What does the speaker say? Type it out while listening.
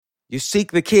You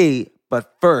seek the key,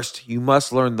 but first you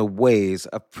must learn the ways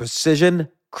of precision,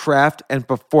 craft, and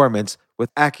performance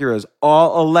with Acura's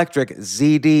all-electric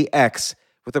ZDX.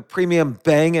 With a premium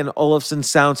Bang & Olufsen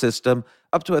sound system,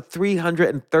 up to a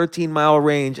 313-mile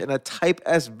range, and a Type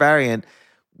S variant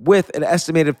with an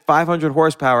estimated 500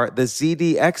 horsepower, the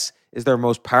ZDX is their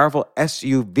most powerful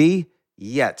SUV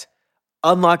yet.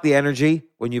 Unlock the energy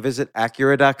when you visit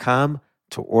Acura.com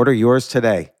to order yours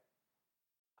today.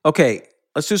 Okay,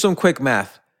 let's do some quick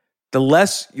math. The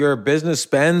less your business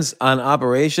spends on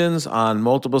operations, on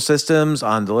multiple systems,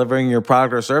 on delivering your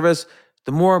product or service,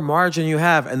 the more margin you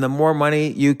have and the more money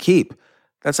you keep.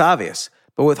 That's obvious.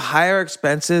 But with higher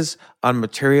expenses on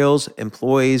materials,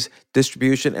 employees,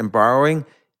 distribution, and borrowing,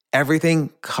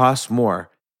 everything costs more.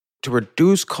 To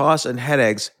reduce costs and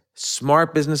headaches,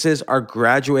 smart businesses are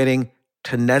graduating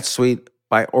to NetSuite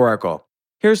by Oracle.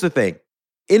 Here's the thing.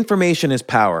 Information is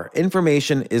power.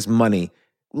 Information is money.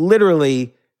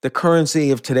 Literally, the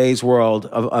currency of today's world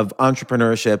of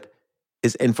entrepreneurship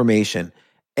is information.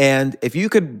 And if you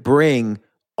could bring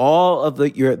all of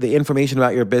the information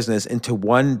about your business into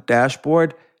one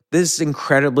dashboard, this is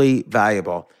incredibly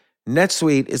valuable.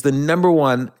 NetSuite is the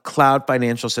 #1 cloud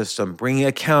financial system, bringing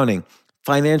accounting,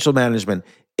 financial management,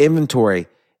 inventory,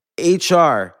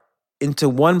 HR into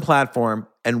one platform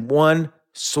and one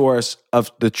source of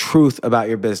the truth about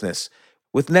your business.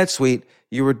 With NetSuite,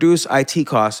 you reduce IT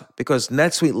costs because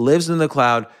NetSuite lives in the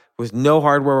cloud with no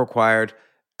hardware required,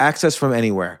 access from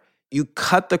anywhere. You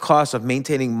cut the cost of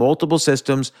maintaining multiple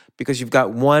systems because you've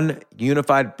got one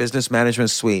unified business management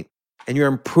suite. And you're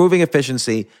improving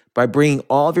efficiency by bringing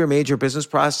all of your major business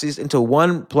processes into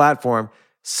one platform,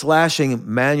 slashing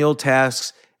manual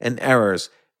tasks and errors.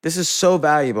 This is so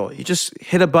valuable. You just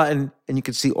hit a button and you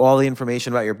can see all the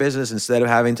information about your business instead of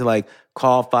having to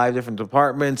call 5 different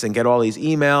departments and get all these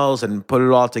emails and put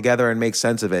it all together and make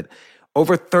sense of it.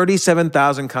 Over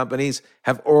 37,000 companies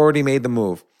have already made the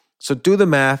move. So do the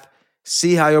math,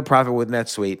 see how you'll profit with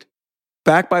NetSuite.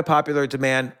 Backed by popular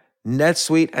demand,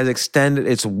 NetSuite has extended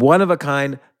its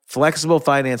one-of-a-kind flexible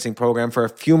financing program for a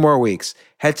few more weeks.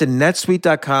 Head to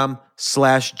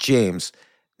netsuite.com/James.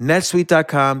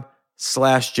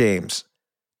 netsuite.com/James.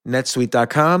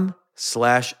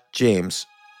 netsuite.com/James.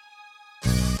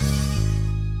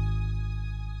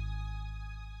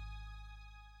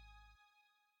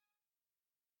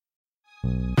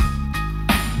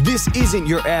 This isn't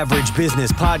your average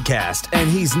business podcast, and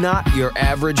he's not your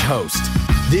average host.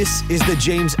 This is the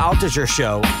James Altucher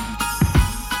Show.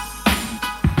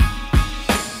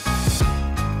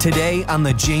 Today on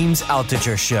the James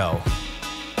Altucher Show.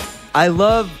 I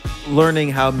love learning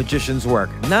how magicians work.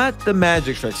 Not the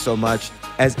magic tricks so much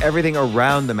as everything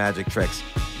around the magic tricks.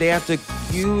 They have to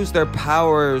use their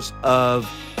powers of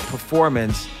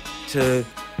performance to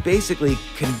basically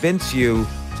convince you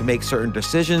to make certain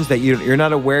decisions that you're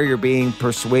not aware you're being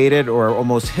persuaded or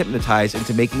almost hypnotized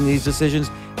into making these decisions.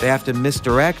 They have to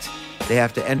misdirect. They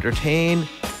have to entertain.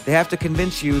 They have to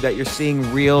convince you that you're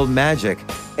seeing real magic.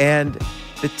 And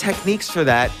the techniques for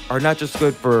that are not just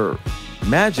good for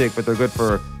magic, but they're good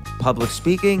for public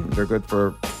speaking. They're good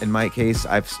for, in my case,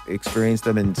 I've experienced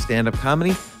them in stand-up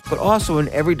comedy, but also in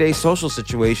everyday social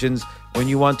situations when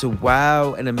you want to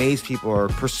wow and amaze people or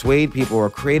persuade people or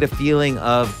create a feeling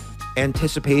of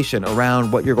anticipation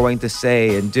around what you're going to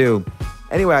say and do.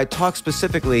 Anyway, I talked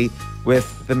specifically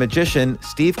with the magician,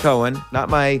 Steve Cohen, not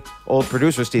my old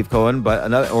producer, Steve Cohen, but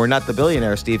another, or not the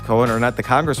billionaire, Steve Cohen, or not the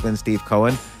congressman, Steve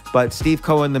Cohen, but Steve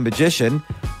Cohen, the magician,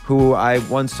 who I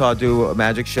once saw do a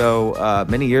magic show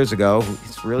many years ago.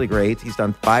 He's really great. He's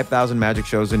done 5,000 magic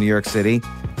shows in New York City.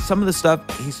 Some of the stuff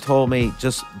he's told me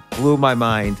just blew my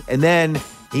mind. And then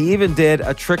he even did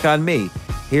a trick on me.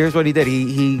 Here's what he did.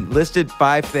 He listed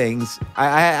 5 things.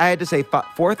 I had to say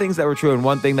 4 things that were true and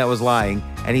 1 thing that was lying,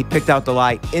 and he picked out the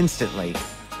lie instantly.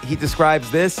 He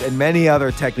describes this and many other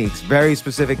techniques, very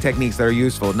specific techniques that are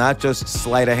useful, not just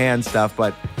sleight of hand stuff,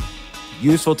 but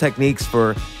useful techniques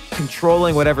for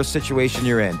controlling whatever situation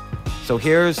you're in. So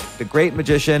here's the great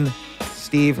magician,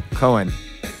 Steve Cohen.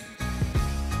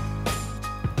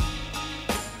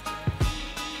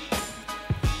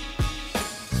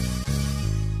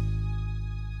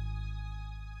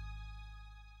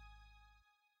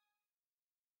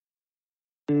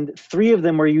 And 3 of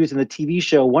them were used in the TV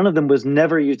show. One of them was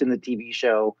never used in the TV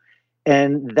show.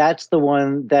 And that's the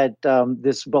one that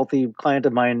this wealthy client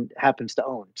of mine happens to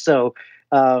own. So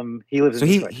he lives in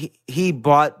Detroit. He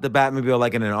bought the Batmobile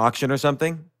like in an auction or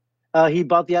something? He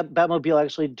bought the Batmobile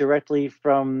actually directly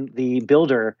from the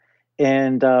builder.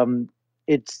 And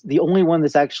it's the only one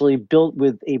that's actually built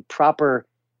with a proper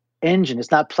engine.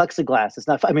 It's not plexiglass. It's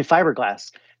not,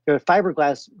 fiberglass. there were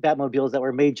fiberglass Batmobiles that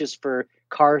were made just for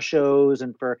car shows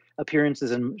and for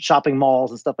appearances in shopping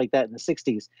malls and stuff like that in the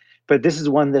 60s. But this is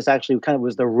one that's actually kind of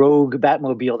was the rogue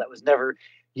Batmobile that was never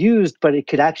used, but it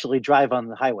could actually drive on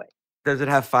the highway. Does it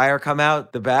have fire come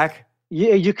out the back?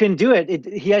 Yeah, you can do it.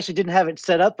 He actually didn't have it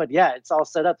set up, but yeah, it's all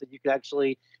set up that you could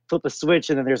actually flip a switch,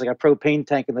 and then there's like a propane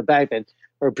tank in the back that,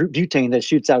 or butane that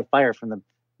shoots out fire from the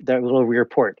little rear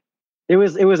port. It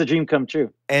was a dream come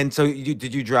true. And so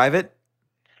did you drive it?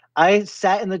 I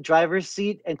sat in the driver's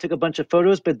seat and took a bunch of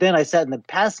photos, but then I sat in the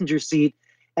passenger seat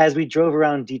as we drove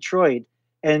around Detroit.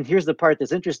 And here's the part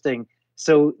that's interesting.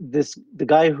 So the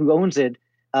guy who owns it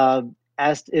uh,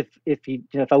 asked if he,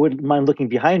 if I wouldn't mind looking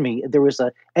behind me. There was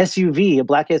a SUV, a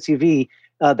black SUV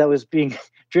that was being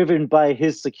driven by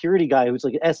his security guy, who's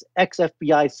like an ex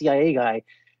FBI CIA guy,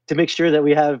 to make sure that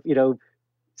we have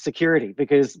security,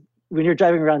 because when you're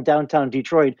driving around downtown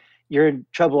Detroit, you're in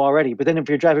trouble already. But then if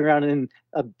you're driving around in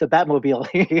the Batmobile,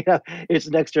 it's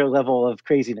an extra level of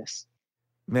craziness.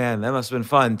 Man, that must have been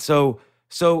fun. So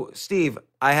Steve,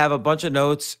 I have a bunch of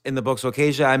notes in the book. So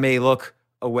occasionally I may look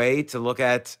away to look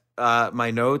at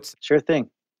my notes. Sure thing.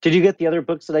 Did you get the other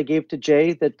books that I gave to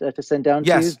Jay that to send down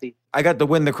Yes, to you? I got the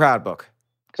Win the Crowd book.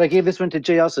 Because I gave this one to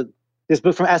Jay also. This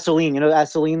book from Assouline,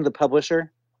 Assouline, the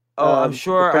publisher. Oh, I'm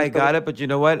sure I got publisher. it, but you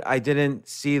know what? I didn't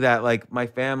see that. Like my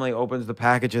family opens the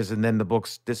packages and then the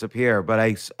books disappear. But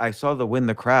I saw the Win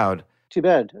the Crowd. Too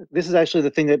bad. This is actually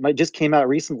the thing that just came out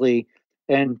recently,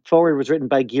 and forward was written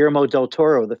by Guillermo del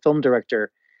Toro, the film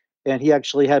director. And he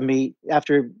actually had me,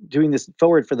 after doing this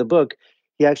forward for the book,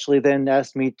 he actually then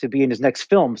asked me to be in his next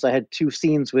film. So I had 2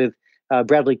 scenes with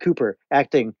Bradley Cooper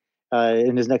acting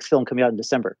in his next film coming out in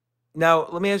December. Now,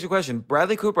 let me ask you a question.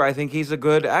 Bradley Cooper, I think he's a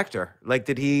good actor. Like,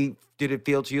 did it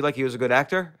feel to you like he was a good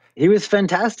actor? He was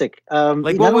fantastic.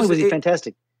 Like, Not what only was was he it?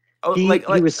 fantastic, Oh,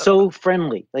 he was so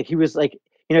friendly. Like he was like,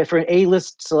 for an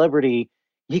A-list celebrity,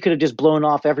 he could have just blown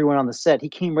off everyone on the set. He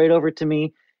came right over to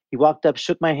me. He walked up,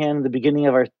 shook my hand in the beginning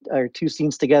of our 2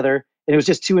 scenes together, and it was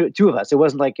just two of us. It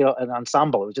wasn't like an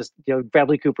ensemble. It was just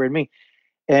Bradley Cooper and me.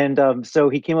 And so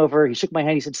he came over, he shook my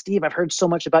hand. He said, "Steve, I've heard so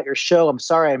much about your show. I'm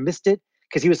sorry I missed it,"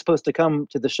 because he was supposed to come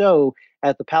to the show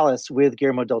at the Palace with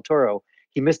Guillermo del Toro.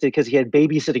 He missed it because he had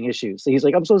babysitting issues. So he's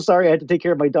like, "I'm so sorry. I had to take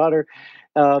care of my daughter,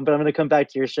 but I'm going to come back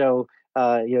to your show,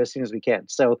 as soon as we can."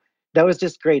 So that was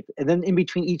just great. And then in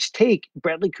between each take,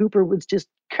 Bradley Cooper was just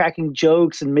cracking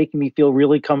jokes and making me feel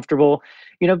really comfortable.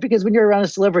 Because when you're around a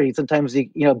celebrity, sometimes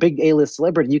big A-list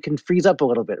celebrity, you can freeze up a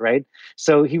little bit, right?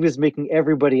 So he was making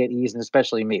everybody at ease, and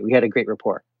especially me. We had a great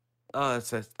rapport. Oh,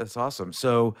 that's awesome.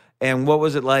 So, and what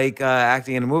was it like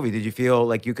acting in a movie? Did you feel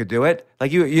like you could do it?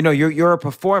 Like you're a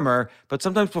performer, but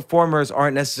sometimes performers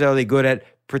aren't necessarily good at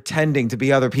pretending to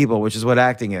be other people, which is what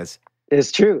acting is. It's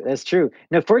true. That's true.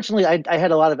 Now, fortunately, I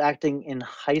had a lot of acting in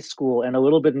high school and a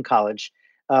little bit in college.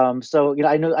 So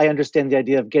I understand the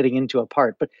idea of getting into a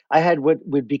part, but I had what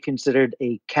would be considered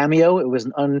a cameo. It was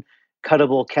an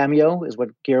uncuttable cameo, is what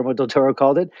Guillermo del Toro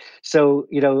called it. So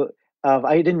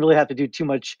I didn't really have to do too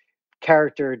much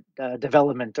character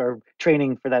development or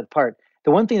training for that part.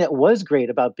 The one thing that was great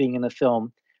about being in the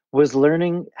film was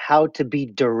learning how to be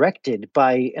directed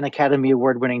by an Academy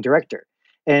Award-winning director.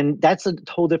 And that's a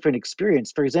whole different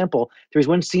experience. For example, there was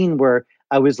one scene where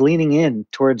I was leaning in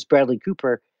towards Bradley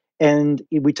Cooper, and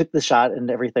we took the shot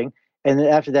and everything. And then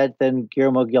after that, then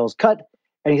Guillermo yells, "Cut."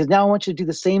 And he says, "Now I want you to do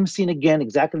the same scene again,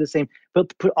 exactly the same,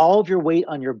 but put all of your weight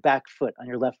on your back foot, on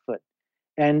your left foot."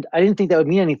 And I didn't think that would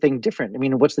mean anything different. I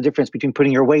mean, what's the difference between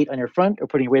putting your weight on your front or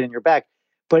putting your weight on your back?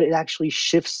 But it actually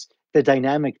shifts the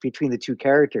dynamic between the 2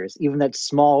 characters, even that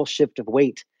small shift of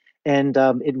weight. And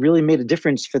it really made a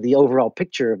difference for the overall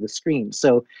picture of the screen.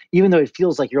 So even though it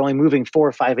feels like you're only moving 4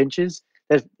 or 5 inches,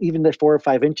 that even the 4 or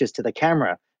 5 inches to the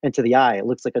camera and to the eye, it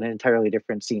looks like an entirely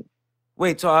different scene.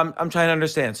 Wait, so I'm trying to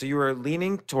understand. So you were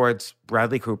leaning towards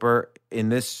Bradley Cooper in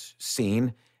this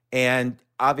scene, and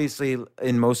obviously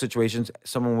in most situations,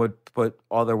 someone would put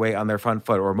all their weight on their front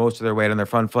foot or most of their weight on their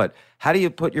front foot. How do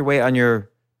you put your weight on your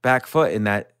back foot in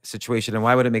that situation, and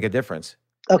why would it make a difference?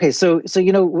 Okay, so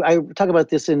I talk about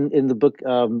this in the book,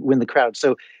 Win the Crowd.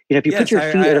 So if you put Yes, your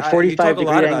feet at a you talk 45 a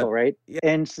lot degree about. angle, right? Yeah.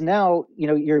 And so now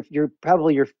you're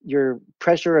probably your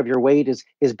pressure of your weight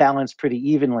is balanced pretty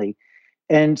evenly.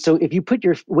 And so if you put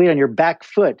your weight on your back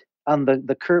foot, on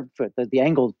the curved foot, the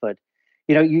angled foot,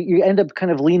 you end up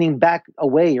kind of leaning back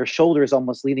away. Your shoulders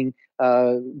almost leaning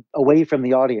away from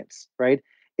the audience, right?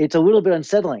 It's a little bit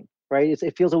unsettling, right?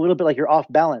 It feels a little bit like you're off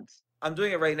balance. I'm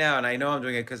doing it right now, and I know I'm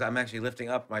doing it because I'm actually lifting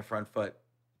up my front foot.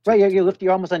 Right,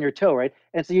 you're almost on your toe, right?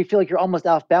 And so you feel like you're almost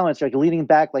off balance, you're like leaning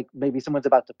back, like maybe someone's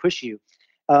about to push you.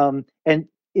 And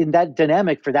in that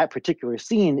dynamic for that particular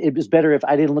scene, it was better if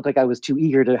I didn't look like I was too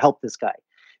eager to help this guy.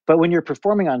 But when you're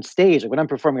performing on stage, like when I'm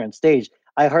performing on stage,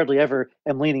 I hardly ever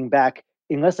am leaning back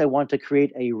unless I want to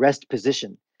create a rest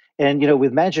position. And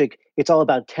with magic, it's all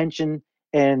about tension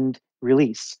and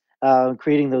release,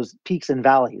 creating those peaks and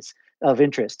valleys of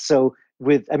interest. So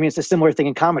I mean, it's a similar thing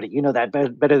in comedy. You know that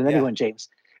better than Yeah. anyone, James.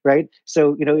 Right?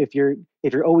 So if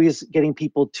you're always getting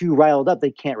people too riled up, they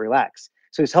can't relax.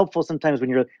 So it's helpful sometimes when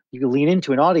you lean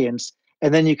into an audience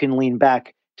and then you can lean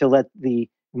back to let the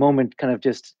moment kind of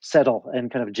just settle and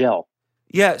kind of gel.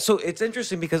 Yeah, so it's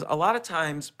interesting because a lot of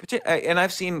times, and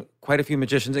I've seen quite a few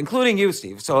magicians, including you,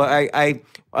 Steve. So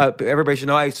everybody should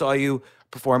know I saw you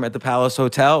perform at the Palace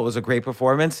Hotel. It was a great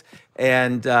performance,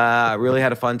 and really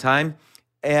had a fun time,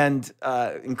 and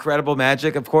incredible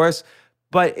magic, of course.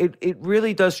 But it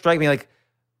really does strike me like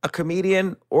a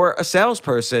comedian or a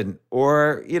salesperson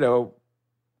or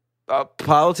a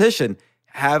politician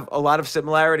have a lot of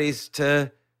similarities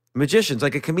to magicians.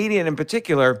 Like a comedian in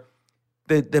particular,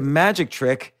 the magic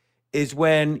trick is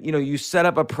when you set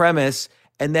up a premise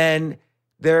and then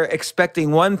they're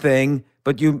expecting one thing,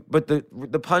 but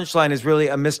the punchline is really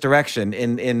a misdirection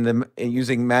in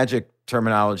using magic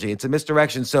terminology. It's a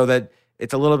misdirection so that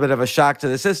it's a little bit of a shock to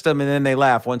the system, and then they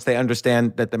laugh once they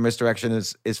understand that the misdirection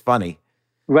is funny.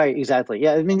 Right, exactly.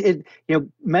 Yeah, I mean,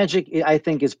 magic, I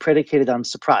think, is predicated on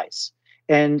surprise.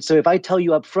 And so if I tell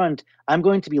you up front, I'm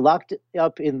going to be locked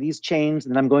up in these chains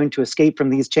and I'm going to escape from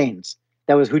these chains.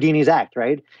 That was Houdini's act,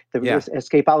 right? The Yeah.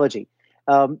 escapology.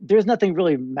 There's nothing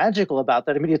really magical about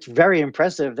that. I mean, it's very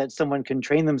impressive that someone can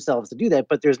train themselves to do that,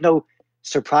 but there's no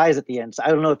surprise at the end. So I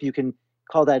don't know if you can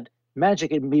call that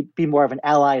magic. It may be more of an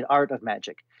allied art of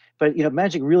magic. But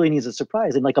magic really needs a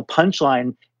surprise, and like a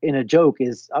punchline in a joke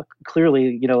is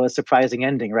clearly a surprising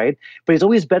ending, right? But it's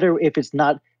always better if it's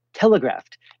not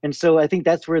telegraphed. And so I think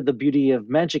that's where the beauty of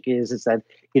magic is that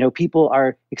people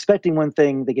are expecting one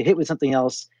thing, they get hit with something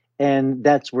else, and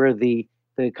that's where the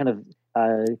kind of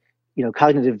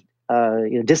cognitive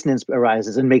dissonance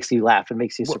arises and makes you laugh and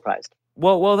makes you surprised.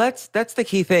 Well, that's the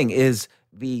key thing is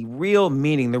the real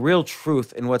meaning, the real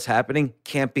truth in what's happening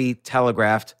can't be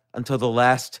telegraphed until the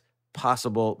last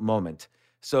possible moment.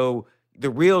 So the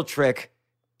real trick,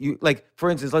 for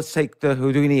instance, let's take the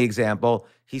Houdini example.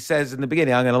 He says in the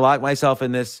beginning, I'm going to lock myself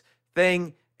in this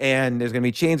thing and there's going to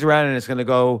be chains around and it's going to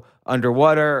go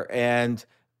underwater and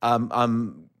I'm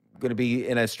going to be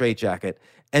in a straitjacket.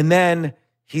 And then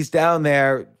he's down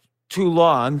there too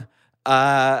long.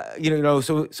 So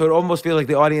it almost feels like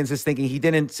the audience is thinking he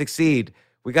didn't succeed.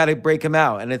 We got to break him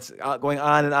out. And it's going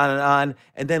on and on and on.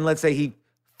 And then let's say he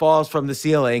falls from the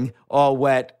ceiling all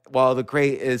wet while the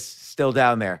crate is still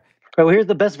down there. Well, here's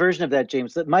the best version of that,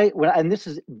 James. And this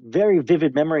is very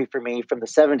vivid memory for me from the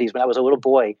 70s when I was a little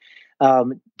boy.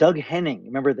 Doug Henning,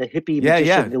 remember the hippie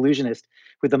magician, illusionist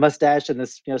with the mustache and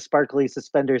the sparkly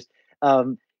suspenders.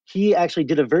 He actually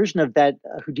did a version of that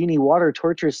Houdini water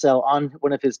torture cell on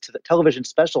one of his television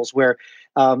specials where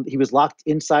he was locked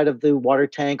inside of the water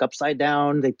tank upside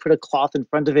down. They put a cloth in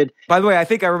front of it. By the way, I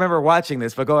think I remember watching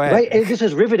this, but go ahead. Right. And this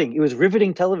was riveting. It was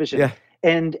riveting television. Yeah.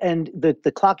 And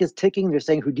the clock is ticking. They're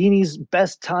saying Houdini's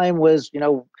best time was,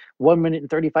 1 minute and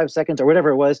 35 seconds or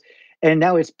whatever it was. And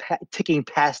now it's ticking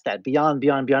past that, beyond.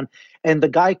 And the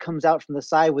guy comes out from the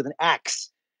side with an axe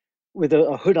with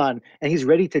a hood on, and he's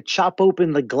ready to chop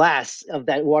open the glass of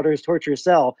that water torture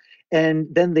cell. And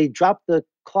then they drop the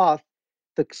cloth.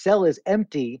 The cell is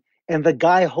empty, and the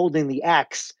guy holding the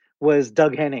axe was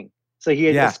Doug Henning. So he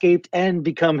had escaped and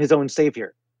become his own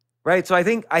savior. Right. So I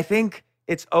think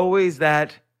it's always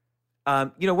that,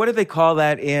 what do they call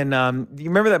that in, you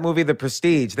remember that movie, The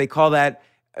Prestige? They call that,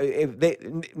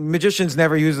 magicians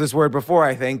never used this word before,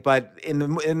 I think, but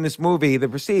in this movie, The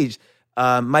Prestige,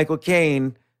 Michael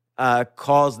Caine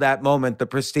calls that moment the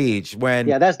prestige. When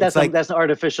that's an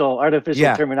artificial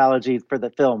terminology for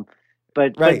the film.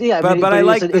 But right. But I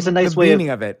like it's a nice way meaning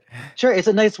of it. Sure, it's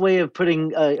a nice way of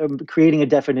creating a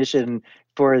definition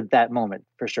for that moment,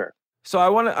 for sure. So I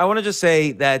want to just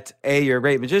say that you're a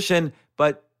great magician,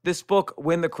 but this book,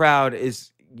 Win the Crowd,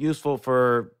 is useful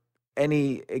for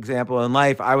any example in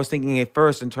life. I was thinking at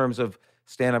first in terms of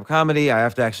stand-up comedy. I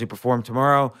have to actually perform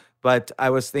tomorrow, but I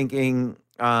was thinking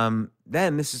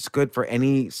then this is good for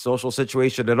any social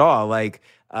situation at all.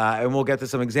 And we'll get to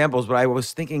some examples, but I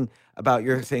was thinking about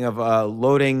your thing of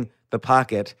loading the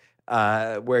pocket,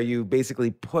 where you basically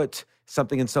put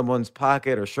something in someone's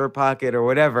pocket or shirt pocket or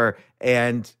whatever,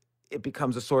 and it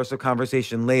becomes a source of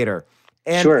conversation later.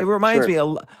 And it reminds me,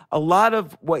 a lot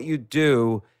of what you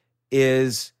do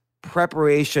is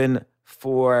preparation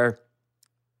for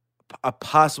a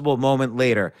possible moment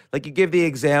later. Like you give the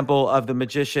example of the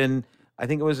magician, I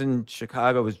think it was in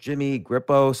Chicago, it was Jimmy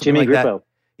Grippo, something Jimmy like that. Grippo.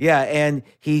 Yeah, and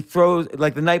he throws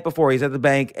like the night before he's at the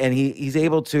bank and he's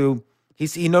able to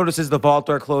he notices the vault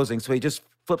door closing, so he just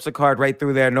flips a card right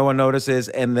through there. No one notices,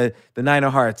 and the nine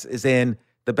of hearts is in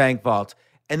the bank vault.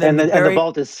 And then And the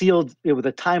vault is sealed with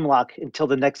a time lock until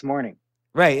the next morning.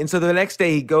 right. And so the next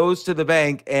day he goes to the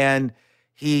bank and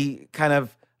he kind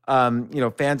of,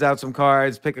 fans out some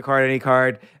cards, pick a card, any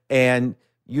card, and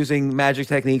using magic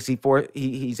techniques,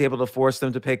 he's able to force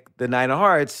them to pick the nine of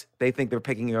hearts. They think they're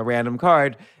picking a random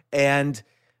card, and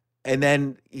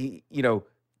then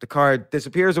the card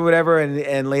disappears or whatever,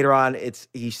 and later on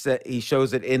he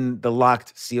shows it in the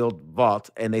locked, sealed vault,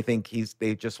 and they think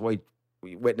they just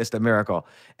witnessed a miracle.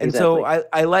 And Exactly. so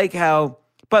I like how.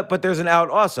 But there's an out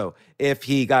also. If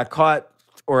he got caught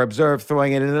or observed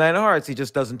throwing it in the nine of hearts, he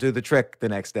just doesn't do the trick the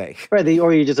next day. Right.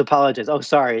 Or you just apologize. Oh,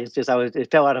 sorry. It's just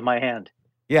it fell out of my hand.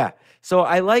 Yeah. So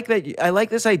I like that. I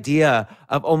like this idea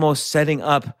of almost setting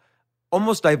up,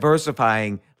 almost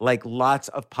diversifying like lots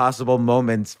of possible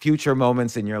moments, future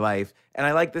moments in your life. And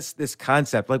I like this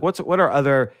concept. Like what are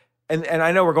other, and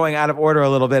I know we're going out of order a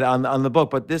little bit on the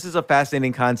book, but this is a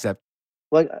fascinating concept.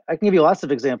 Well, I can give you lots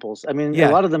of examples. I mean, a Yeah.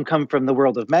 lot of them come from the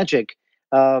world of magic.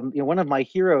 One of my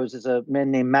heroes is a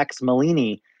man named Max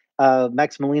Mellini.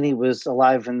 Max Mellini was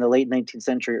alive in the late 19th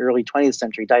century, early 20th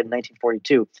century, died in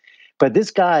 1942. But this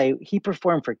guy, he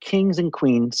performed for kings and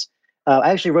queens.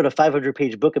 I actually wrote a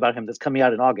 500-page book about him that's coming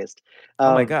out in August.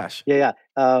 Oh my gosh. Yeah,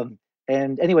 yeah.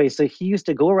 And anyway, so he used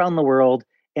to go around the world,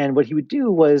 and what he would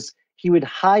do was he would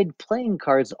hide playing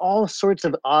cards all sorts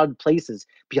of odd places,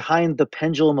 behind the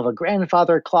pendulum of a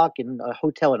grandfather clock in a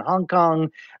hotel in Hong Kong,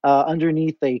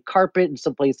 underneath a carpet in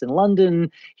some place in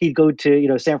London. He'd go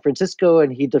to San Francisco,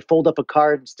 and he'd fold up a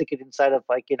card and stick it inside of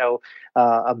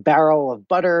a barrel of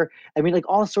butter. I mean, like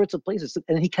all sorts of places.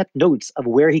 And he kept notes of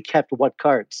where he kept what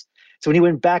cards. So when he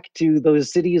went back to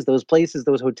those cities, those places,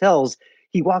 those hotels,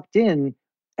 he walked in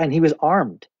and he was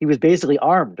armed. He was basically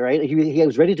armed, right? He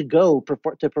was ready to go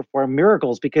to perform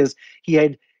miracles because he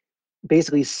had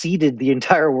basically seeded the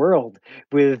entire world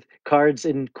with cards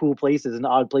in cool places and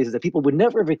odd places that people would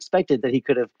never have expected that he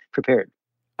could have prepared.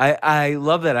 I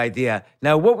love that idea.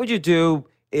 Now, what would you do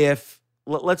if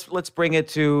let's bring it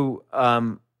to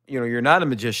you're not a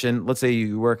magician. Let's say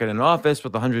you work in an office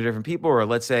with 100 different people, or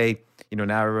let's say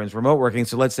now everyone's remote working.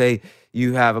 So let's say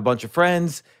you have a bunch of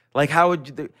friends. Like how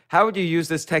would you use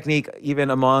this technique even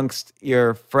amongst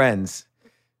your friends?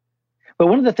 But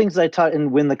one of the things that I taught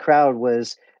in Win the Crowd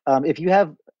was if you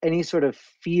have any sort of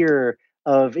fear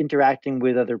of interacting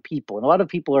with other people, and a lot of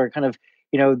people are kind of,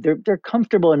 they're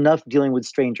comfortable enough dealing with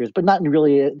strangers, but not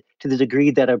really to the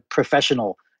degree that a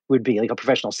professional would be, like a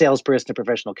professional salesperson, a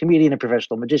professional comedian, a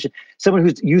professional magician, someone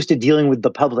who's used to dealing with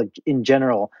the public in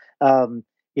general.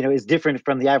 Is different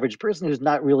from the average person who's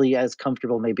not really as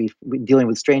comfortable maybe dealing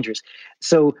with strangers.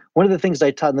 So one of the things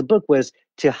I taught in the book was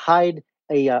to hide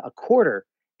a quarter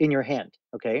in your hand,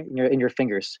 okay, in your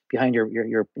fingers, behind your in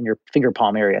your finger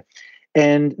palm area.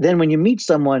 And then when you meet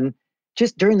someone,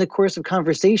 just during the course of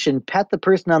conversation, pat the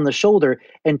person on the shoulder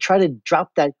and try to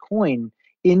drop that coin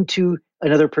into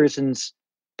another person's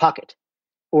pocket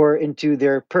or into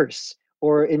their purse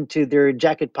or into their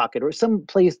jacket pocket or some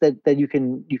place that you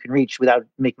can reach without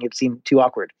making it seem too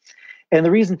awkward. And the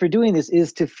reason for doing this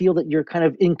is to feel that you're kind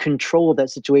of in control of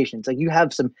that situation. It's like you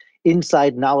have some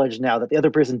inside knowledge now that the other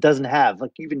person doesn't have.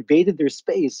 Like you've invaded their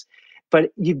space,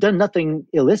 but you've done nothing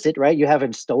illicit, right? You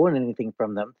haven't stolen anything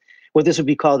from them. What this would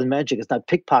be called in magic is not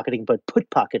pickpocketing, but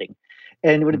put pocketing.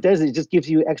 And what it does is it just gives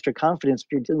you extra confidence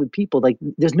when you're dealing with people. Like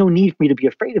there's no need for me to be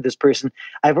afraid of this person.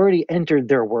 I've already entered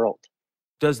their world.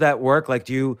 Does that work? Like,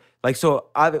 do you like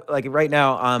right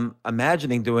now? I'm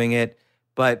imagining doing it,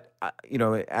 but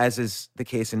as is the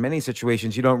case in many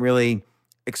situations, you don't really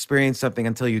experience something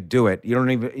until you do it. You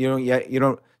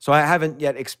don't. So I haven't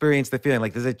yet experienced the feeling.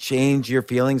 Like, does it change your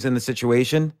feelings in the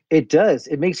situation? It does.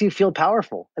 It makes you feel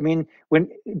powerful. I mean, when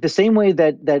the same way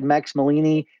that Max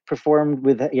Mellini performed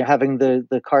with having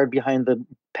the card behind the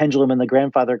pendulum and the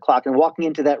grandfather clock and walking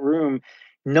into that room,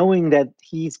 knowing that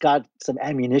he's got some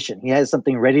ammunition, he has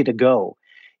something ready to go.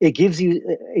 It gives you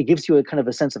a kind of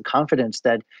a sense of confidence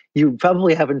that you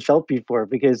probably haven't felt before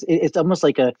because it's almost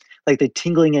like the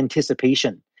tingling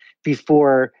anticipation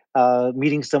before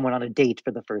meeting someone on a date for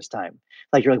the first time.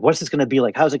 Like you're like, what's this going to be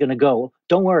like? How's it going to go?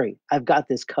 Don't worry, I've got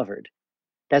this covered.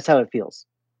 That's how it feels.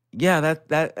 Yeah,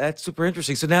 that's super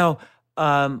interesting. So now,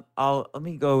 let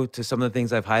me go to some of the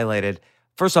things I've highlighted.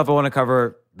 First off, I want to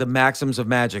cover the maxims of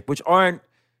magic, which aren't,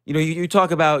 you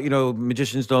talk about,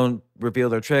 magicians don't reveal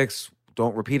their tricks,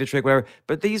 don't repeat a trick, whatever.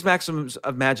 But these maxims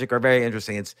of magic are very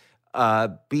interesting. It's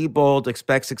be bold,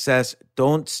 expect success,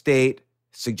 don't state,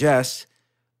 suggest,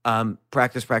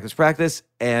 practice, practice, practice,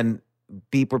 and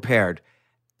be prepared.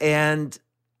 And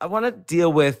I want to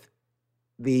deal with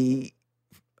the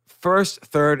first,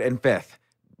 third, and fifth.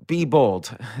 Be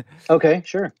bold. Okay,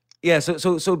 sure. Yeah,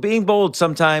 so being bold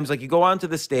sometimes, like you go onto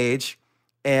the stage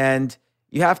and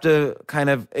you have to kind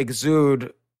of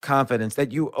exude confidence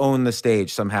that you own the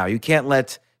stage somehow. You can't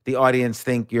let the audience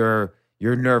think you're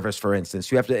nervous, for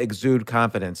instance. You have to exude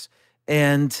confidence.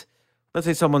 And let's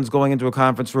say someone's going into a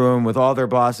conference room with all their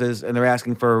bosses and they're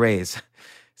asking for a raise.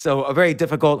 So a very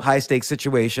difficult, high-stakes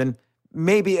situation,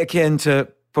 maybe akin to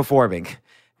performing.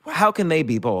 How can they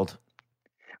be bold?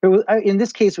 In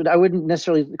this case, I wouldn't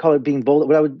necessarily call it being bold.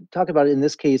 What I would talk about in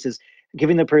this case is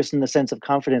giving the person a sense of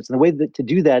confidence. And the way to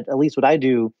do that, at least what I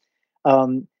do,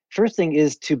 first thing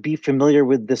is to be familiar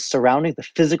with the surrounding, the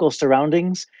physical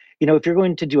surroundings. If you're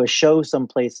going to do a show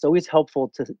someplace, it's always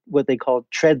helpful to what they call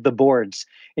tread the boards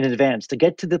in advance, to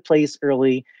get to the place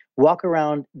early, walk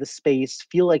around the space,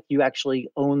 feel like you actually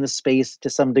own the space to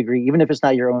some degree, even if it's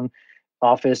not your own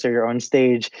office or your own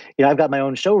stage. I've got my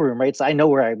own showroom, right? So I know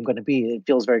where I'm going to be. It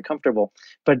feels very comfortable.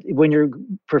 But when you're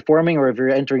performing or if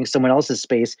you're entering someone else's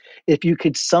space, if you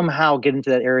could somehow get into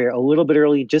that area a little bit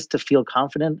early just to feel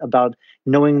confident about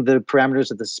knowing the parameters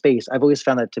of the space, I've always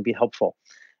found that to be helpful.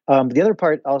 The other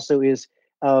part also is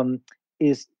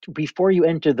before you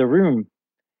enter the room,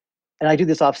 and I do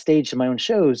this off stage in my own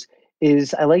shows,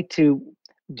 is I like to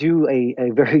do a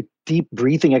very deep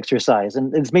breathing exercise.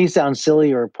 And it may sound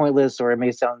silly or pointless, or it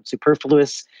may sound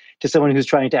superfluous to someone who's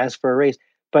trying to ask for a raise.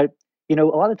 But, a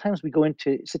lot of times we go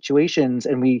into situations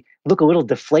and we look a little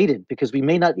deflated because we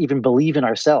may not even believe in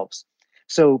ourselves.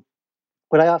 So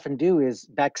what I often do is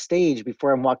backstage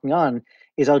before I'm walking on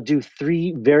is I'll do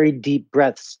 3 very deep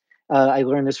breaths. I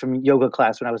learned this from yoga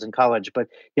class when I was in college, but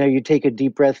you take a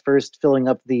deep breath first, filling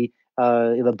up the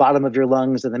bottom of your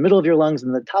lungs and the middle of your lungs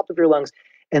and the top of your lungs.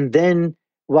 And then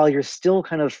while you're still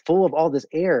kind of full of all this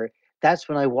air, that's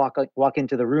when I walk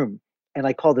into the room. And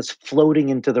I call this floating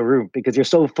into the room because you're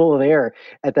so full of air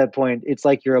at that point. It's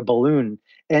like you're a balloon.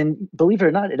 And believe it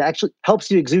or not, it actually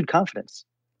helps you exude confidence.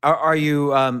 Are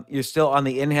you you're still on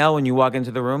the inhale when you walk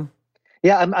into the room?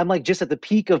 Yeah, I'm like just at the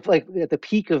peak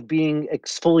of being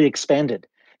fully expanded.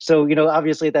 So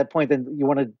obviously at that point, then you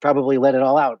want to probably let it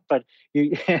all out. But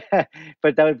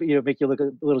but that would make you look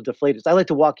a little deflated. So I like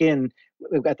to walk in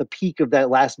at the peak of that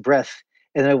last breath,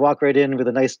 and then I walk right in with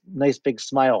a nice big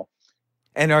smile.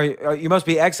 And you must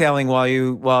be exhaling while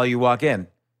you walk in.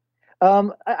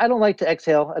 I don't like to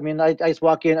exhale. I mean, I just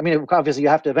walk in. I mean, obviously you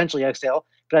have to eventually exhale,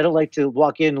 but I don't like to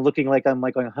walk in looking like I'm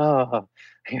like going, oh,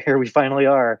 here we finally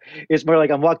are. It's more like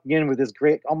I'm walking in with this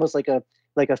great, almost like a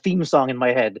theme song in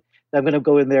my head. I'm going to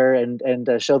go in there and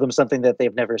show them something that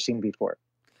they've never seen before.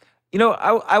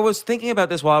 I was thinking about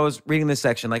this while I was reading this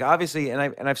section. Like obviously,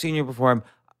 and I've seen you perform.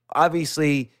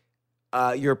 Obviously,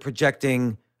 you're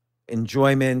projecting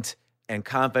enjoyment and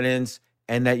confidence,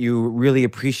 and that you really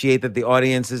appreciate that the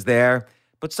audience is there.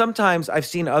 But sometimes I've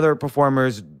seen other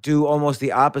performers do almost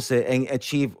the opposite and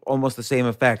achieve almost the same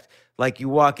effect. Like you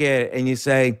walk in and you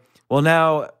say, well,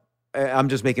 now, I'm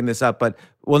just making this up, but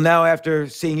well, now after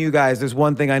seeing you guys, there's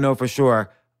one thing I know for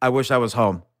sure. I wish I was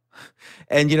home.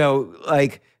 And,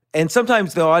 and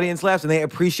sometimes the audience laughs and they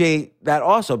appreciate that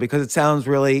also because it sounds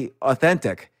really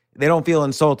authentic. They don't feel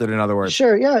insulted, in other words.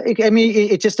 Sure, yeah.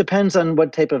 It just depends on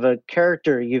what type of a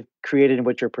character you've created and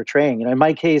what you're portraying. In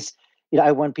my case,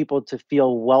 I want people to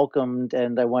feel welcomed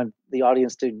and I want the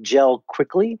audience to gel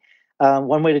quickly.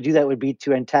 One way to do that would be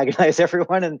to antagonize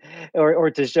everyone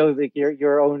or to show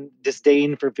your own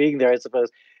disdain for being there, I suppose.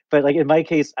 But like in my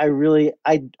case, I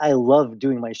love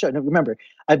doing my show. Now, remember,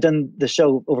 I've done the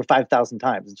show over 5,000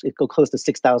 times. It go close to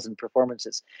 6,000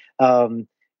 performances.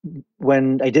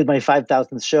 When I did my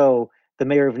 5,000th show, the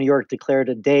mayor of New York declared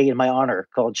a day in my honor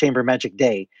called Chamber Magic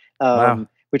Day, Wow.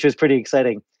 which was pretty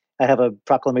exciting. I have a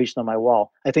proclamation on my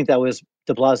wall. I think that was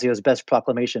de Blasio's best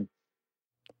proclamation.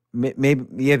 Maybe,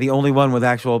 yeah, the only one with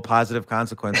actual positive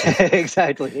consequences.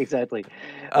 Exactly.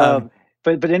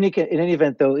 But in any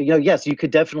event, though, yes, you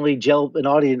could definitely gel an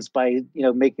audience by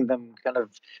making them kind of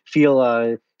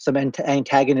feel some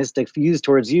antagonistic views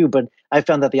towards you. But I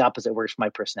found that the opposite works for my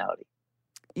personality.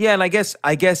 Yeah, and I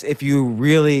guess if you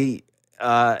really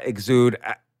exude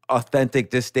authentic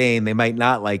disdain, they might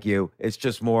not like you. It's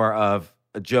just more of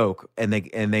a joke, and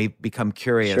they become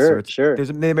curious. Sure.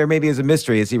 There maybe is a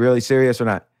mystery. Is he really serious or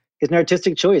not? It's an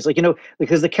artistic choice,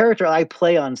 because the character I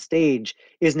play on stage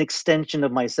is an extension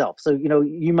of myself. So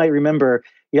you might remember,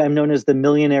 Yeah, I'm known as the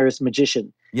Millionaire's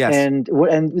magician. Yes. And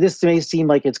this may seem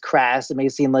like it's crass. It may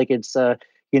seem like it's kind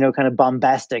of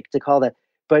bombastic to call that.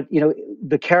 But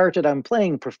the character that I'm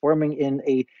playing, performing in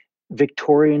a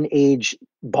Victorian age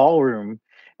ballroom,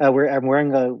 where I'm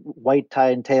wearing a white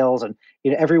tie and tails, and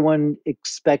everyone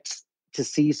expects to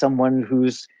see someone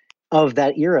who's of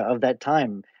that era, of that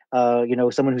time.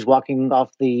 Someone who's walking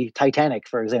off the Titanic,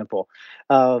 for example,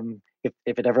 if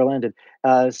it ever landed.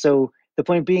 So the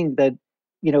point being that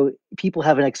people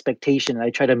have an expectation, and I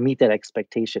try to meet that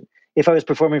expectation. If I was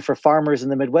performing for farmers in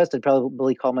the Midwest, I'd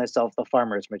probably call myself the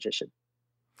farmer's magician.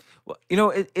 Well,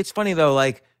 it's funny though,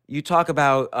 like you talk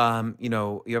about,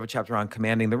 you have a chapter on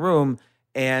commanding the room,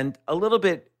 and a little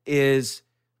bit is,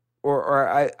 or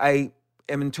I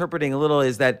am interpreting a little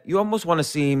is that you almost want to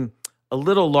seem a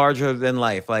little larger than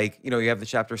life. Like, you have the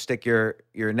chapter stick your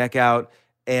neck out,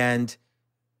 and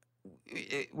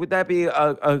would that be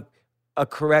a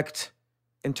correct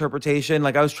interpretation?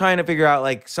 Like I was trying to figure out,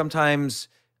 like sometimes,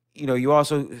 you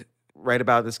also write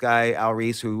about this guy, Al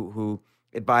Reese, who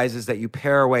advises that you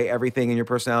pare away everything in your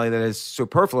personality that is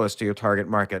superfluous to your target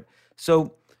market.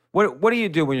 So what do you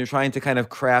do when you're trying to kind of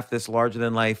craft this larger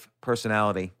than life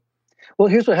personality? Well,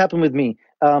 here's what happened with me.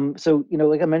 So,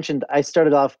 like I mentioned, I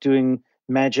started off doing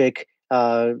magic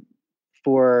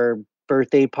for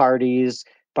birthday parties,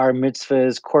 bar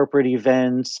mitzvahs, corporate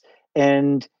events.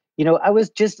 And, I was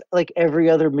just like every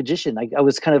other magician. I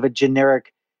was kind of a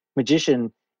generic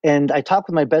magician. And I talked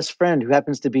with my best friend, who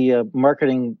happens to be a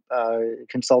marketing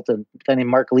consultant, a guy named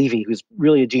Mark Levy, who's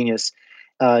really a genius.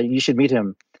 You should meet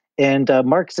him. And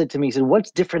Mark said to me, he said, "What's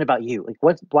different about you? Like,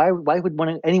 why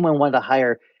would anyone want to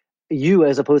hire you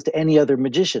as opposed to any other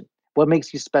magician? What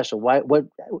makes you special?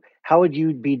 How would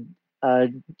you be,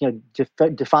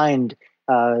 defined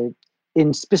uh,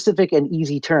 in specific and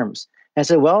easy terms?" And I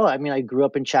said, "Well, I mean, I grew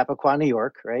up in Chappaqua, New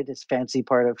York, right? It's fancy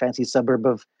suburb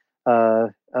of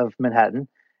Manhattan,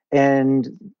 and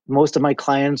most of my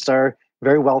clients are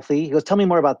very wealthy." He goes, "Tell me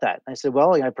more about that." I said,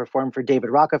 "Well, I performed for David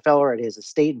Rockefeller at his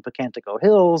estate in Pocantico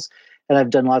Hills, and I've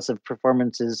done lots of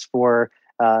performances for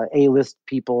A-list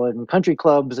people in country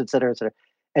clubs, et cetera, et cetera."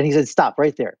 And he said, "Stop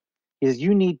right there." He says,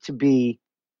 you need to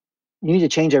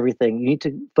change everything. You need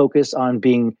to focus on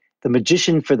being the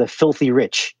magician for the filthy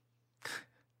rich."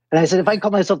 And I said, "If I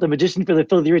call myself the magician for the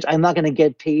filthy rich, I'm not going to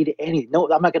get paid any.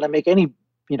 No, I'm not going to make any,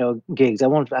 gigs. I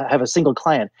won't have a single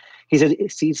client." He said,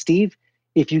 "See, Steve,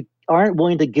 if you aren't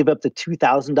willing to give up the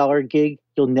 $2,000 gig,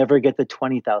 you'll never get the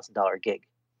 $20,000 gig."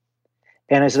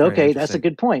 And I That's said, very "Okay, that's a interesting.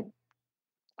 good point."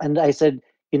 And I said,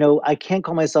 I can't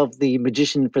call myself the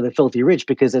magician for the filthy rich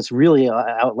because it's really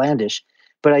outlandish.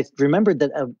 But I remembered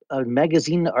that a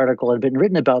magazine article had been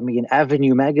written about me in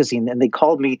Avenue magazine, and they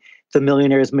called me the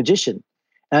Millionaire's magician.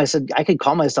 And I said, I could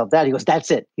call myself that. He goes, "That's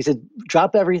it." He said,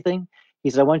 "Drop everything." He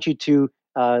said, "I want you to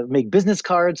make business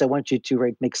cards. I want you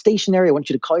to make stationery. I want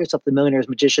you to call yourself the Millionaire's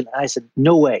magician." And I said,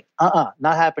 "No way.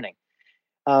 Not happening."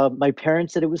 My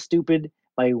parents said it was stupid.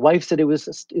 My wife said it was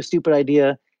a stupid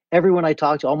idea. Everyone I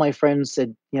talked to, all my friends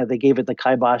said, they gave it the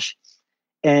kibosh.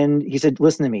 And he said,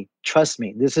 "Listen to me, trust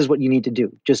me. This is what you need to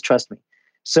do. Just trust me."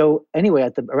 So anyway,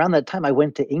 around that time, I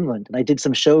went to England and I did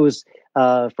some shows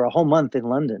for a whole month in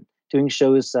London, doing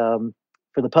shows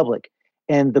for the public.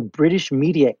 And the British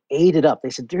media ate it up. They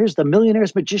said, "There's the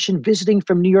Millionaire's magician visiting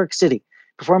from New York City,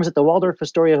 performs at the Waldorf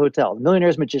Astoria Hotel. The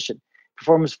Millionaire's magician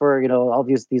performs for all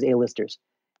these A-listers."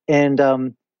 And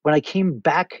when I came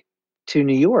back to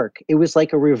New York, it was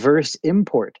like a reverse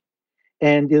import.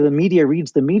 And the media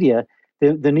reads the media.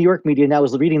 The New York media now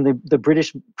was reading the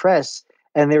British press,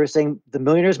 and they were saying the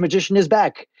Millionaire's magician is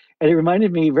back. And it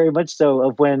reminded me very much so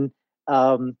of when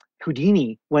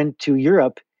Houdini went to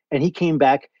Europe and he came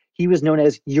back. He was known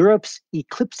as Europe's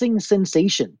eclipsing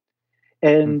sensation, Hmm.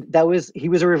 and he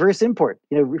was a reverse import.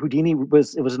 Houdini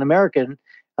was an American,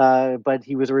 but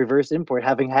he was a reverse import,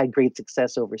 having had great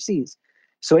success overseas.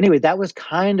 So anyway, that was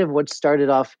kind of what started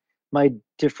off my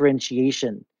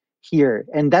differentiation here,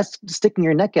 and that's sticking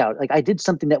your neck out. Like I did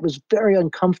something that was very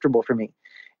uncomfortable for me,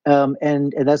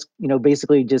 and that's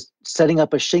basically just setting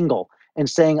up a shingle and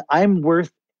saying I'm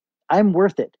worth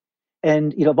it.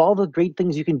 And of all the great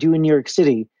things you can do in New York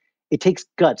City, it takes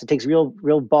guts. It takes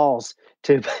real balls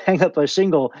to hang up a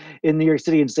shingle in New York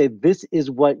City and say this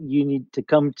is what you need to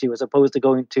come to, as opposed to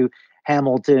going to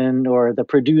Hamilton or the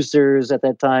producers at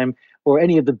that time or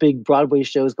any of the big Broadway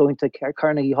shows, going to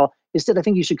Carnegie Hall. Instead, I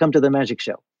think you should come to the magic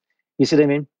show. You see what I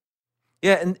mean?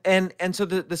 Yeah, and so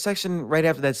the section right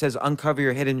after that says uncover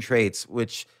your hidden traits,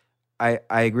 which I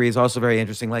agree is also very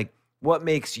interesting. Like, what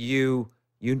makes you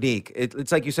unique?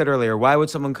 It's like you said earlier. Why would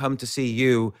someone come to see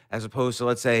you as opposed to,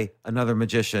 let's say, another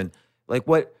magician? Like,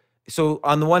 what? So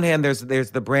on the one hand, there's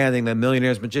the branding, the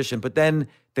millionaire's magician, but then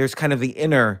there's kind of the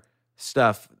inner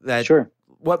stuff that Sure.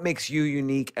 what makes you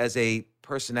unique as a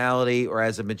personality or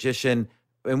as a magician,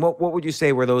 and what would you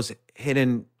say were those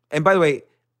hidden? And by the way,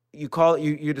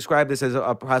 you describe this as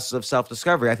a process of self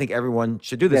discovery. I think everyone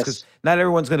should do this because Yes. not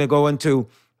everyone's going to go into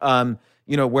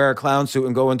wear a clown suit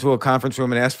and go into a conference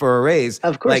room and ask for a raise.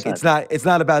 Of course Like not. it's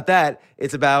not about that.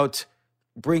 It's about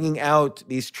bringing out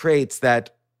these traits that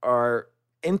are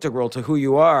integral to who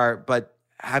you are, but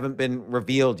haven't been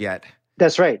revealed yet.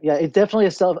 That's right. Yeah, it's definitely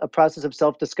a process of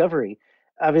self discovery.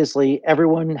 Obviously,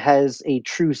 everyone has a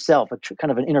true self,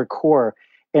 kind of an inner core,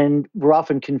 and we're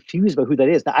often confused about who that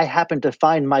is. Now, I happen to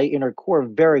find my inner core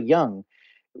very young.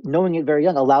 Knowing it very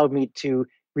young allowed me to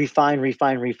refine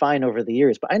over the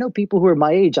years. But I know people who are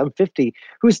my age, I'm 50,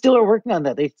 who still are working on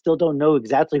that. They still don't know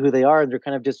exactly who they are, and they're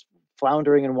kind of just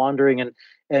floundering and wandering, and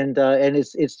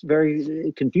it's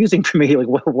very confusing for me.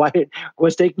 Like, why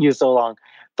what's taking you so long?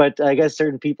 But I guess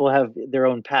certain people have their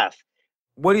own path.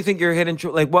 What do you think your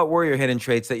like what were your hidden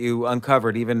traits that you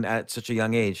uncovered even at such a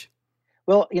young age?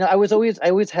 Well, I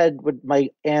always had what my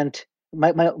aunt,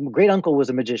 my great uncle was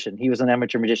a magician. He was an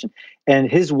amateur magician, and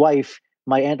his wife,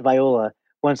 my aunt Viola,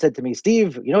 once said to me,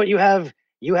 "Steve, you know what you have?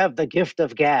 You have the gift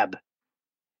of gab."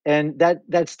 And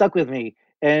that stuck with me.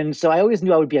 And so I always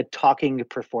knew I would be a talking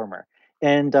performer.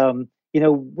 And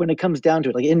when it comes down to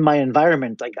it, like in my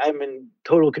environment, like I'm in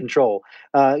total control.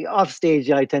 Off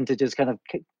stage, I tend to just kind of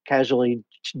casually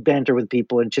banter with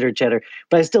people and chitter chatter,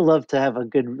 but I still love to have a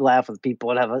good laugh with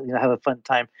people and have a fun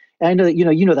time. And I know that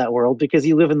you know that world because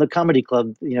you live in the comedy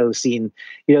club scene.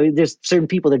 There's certain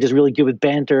people that are just really good with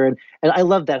banter, and I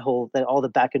love that all the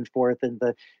back and forth and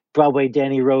the Broadway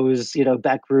Danny Rose,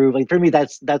 back groove. Like for me,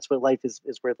 that's what life is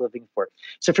worth living for.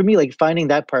 So for me, like finding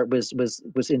that part was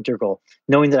integral,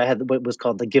 knowing that I had what was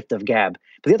called the gift of gab.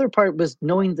 But the other part was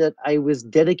knowing that I was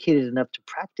dedicated enough to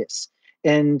practice,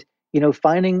 and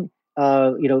finding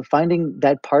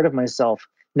that part of myself,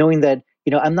 knowing that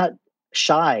I'm not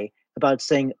shy about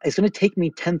saying it's going to take me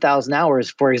 10,000 hours,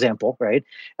 for example, right?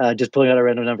 Just pulling out a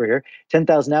random number here,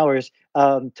 10,000 hours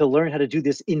to learn how to do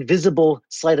this invisible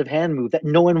sleight of hand move that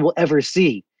no one will ever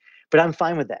see. But I'm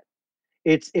fine with that.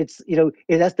 That's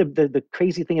the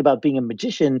crazy thing about being a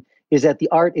magician is that the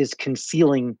art is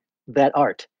concealing that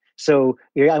art. So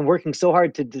I'm working so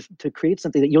hard to create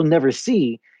something that you'll never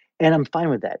see, and I'm fine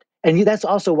with that. And that's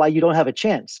also why you don't have a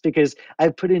chance because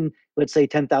I've put in, let's say,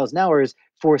 10,000 hours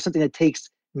for something that takes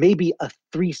maybe a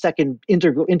 3-second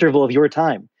interval of your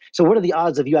time. So what are the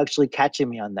odds of you actually catching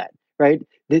me on that? Right?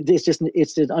 It's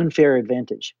an unfair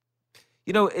advantage.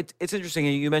 It's interesting.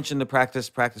 You mentioned the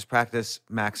practice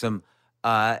maxim.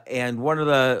 And one of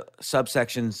the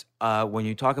subsections when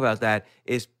you talk about that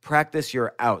is practice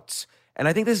your outs. And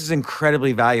I think this is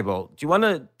incredibly valuable. Do you want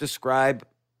to describe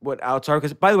what outs are?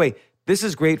 Because, by the way, this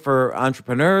is great for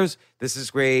entrepreneurs. This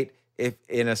is great if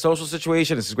in a social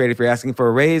situation. This is great if you're asking for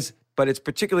a raise, but it's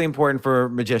particularly important for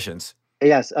magicians.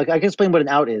 Yes, I can explain what an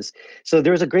out is. So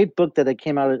there was a great book that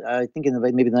came out, I think, in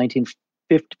maybe the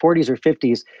 1940s or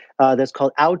 50s, that's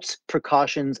called Outs,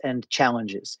 Precautions, and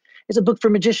Challenges. It's a book for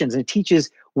magicians, and it teaches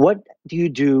what do you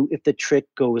do if the trick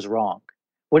goes wrong?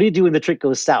 What do you do when the trick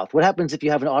goes south? What happens if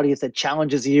you have an audience that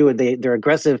challenges you and they're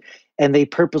aggressive and they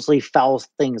purposely foul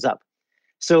things up?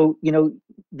 So,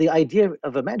 the idea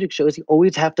of a magic show is you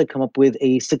always have to come up with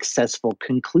a successful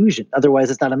conclusion.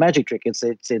 Otherwise, it's not a magic trick. It's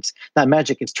not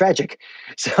magic. It's tragic.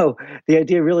 So the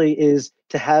idea really is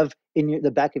to have in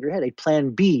the back of your head a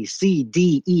plan B, C,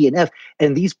 D, E, and F,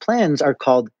 and these plans are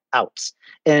called outs.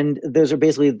 And those are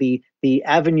basically the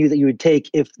avenue that you would take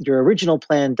if your original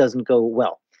plan doesn't go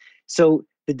well. So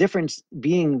the difference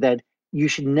being that you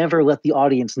should never let the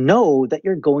audience know that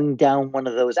you're going down one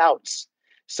of those outs.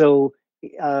 So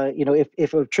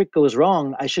if a trick goes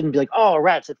wrong, I shouldn't be like, oh,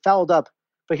 rats, it fouled up.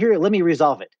 But here, let me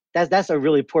resolve it. That's a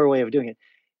really poor way of doing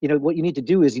it. What you need to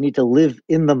do is you need to live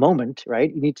in the moment,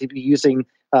 right? You need to be using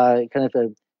kind of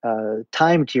a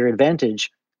time to your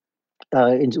advantage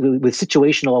with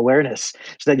situational awareness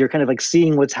so that you're kind of like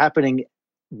seeing what's happening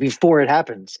before it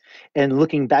happens and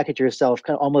looking back at yourself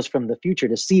kind of almost from the future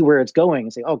to see where it's going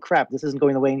and say, oh crap, this isn't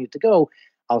going the way I need to go.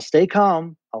 I'll stay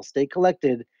calm, I'll stay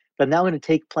collected, but now I'm going to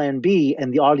take plan B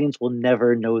and the audience will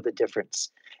never know the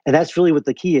difference. And that's really what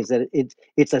the key is, that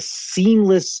it's a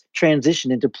seamless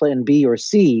transition into plan B or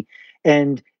C.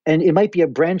 And it might be a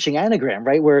branching anagram,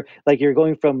 right? Where like you're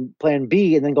going from plan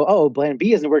B and then go, oh, plan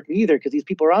B isn't working either because these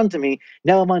people are on to me.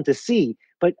 Now I'm on to C.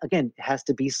 But again, it has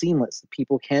to be seamless.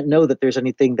 People can't know that there's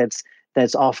anything that's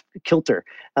off kilter.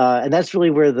 And that's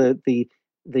really where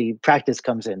the practice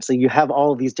comes in. So you have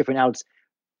all of these different outs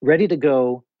ready to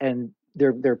go, and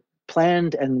they're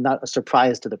planned and not a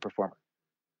surprise to the performer.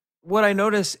 What I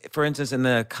notice, for instance, in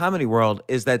the comedy world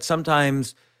is that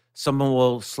sometimes someone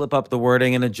will slip up the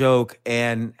wording in a joke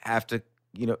and have to,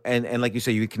 and like you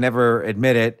say, you can never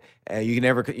admit it. You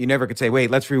never could say,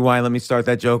 wait, let's rewind. Let me start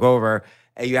that joke over.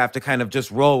 And you have to kind of just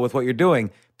roll with what you're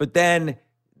doing. But then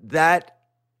that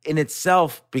in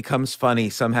itself becomes funny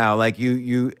somehow. Like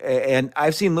and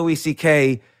I've seen Louis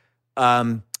C.K.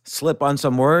 Slip on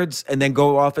some words and then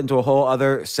go off into a whole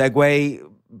other segue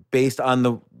based on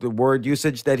the word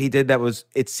usage that he did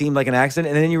it seemed like an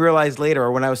accident. And then you realize later,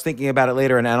 or when I was thinking about it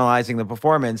later and analyzing the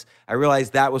performance, I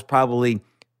realized that was probably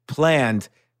planned.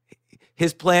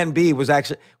 His plan B was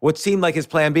actually, what seemed like his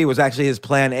plan B was actually his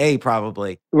plan A,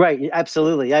 probably. Right,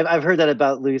 absolutely. I've heard that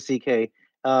about Louis C.K.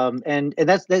 And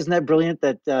isn't that brilliant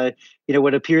that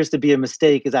what appears to be a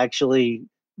mistake is actually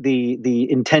the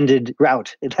intended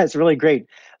route. That's really great.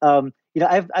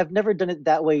 I've never done it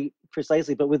that way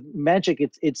precisely, but with magic,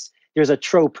 it's there's a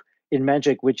trope in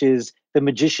magic which is the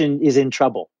magician is in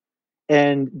trouble.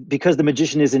 And because the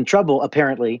magician is in trouble,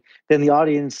 apparently, then the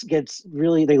audience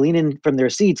they lean in from their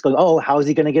seats going, oh, how is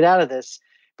he going to get out of this?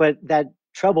 But that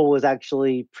trouble was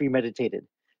actually premeditated.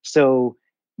 So,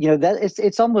 that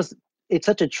it's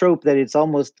such a trope that it's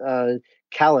almost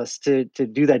callous to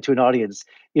do that to an audience,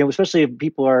 especially if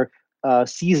people are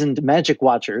seasoned magic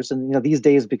watchers. And, these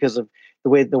days, because of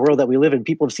the world that we live in,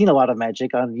 people have seen a lot of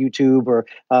magic on YouTube or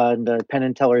Penn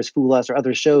and Teller's Fool Us or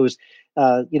other shows.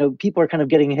 People are kind of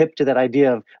getting hip to that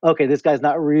idea of, okay, this guy's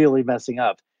not really messing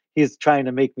up. He's trying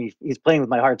to he's playing with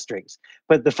my heartstrings.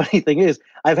 But the funny thing is,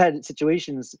 I've had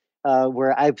situations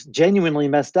where I've genuinely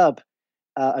messed up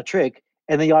a trick,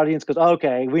 and the audience goes, oh,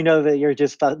 okay, we know that you're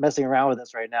just messing around with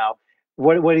us right now.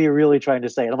 What are you really trying to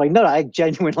say? And I'm like, no, I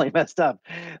genuinely messed up.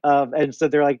 And so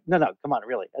they're like, no, come on,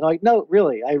 really. And I'm like, no,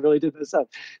 really, I really did this up.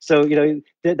 So,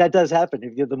 that does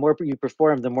happen. The more you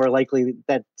perform, the more likely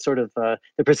that sort of the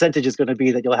percentage is going to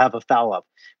be that you'll have a foul up.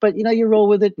 But, you roll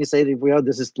with it. You say,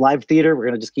 this is live theater. We're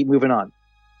going to just keep moving on.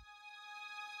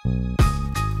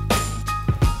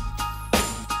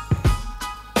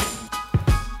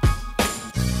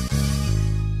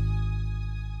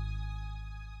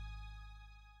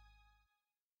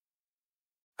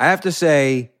 I have to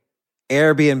say,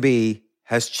 Airbnb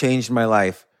has changed my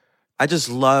life. I just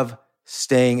love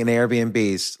staying in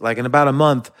Airbnbs. Like in about a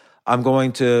month, I'm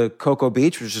going to Cocoa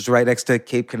Beach, which is right next to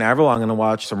Cape Canaveral. I'm going to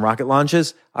watch some rocket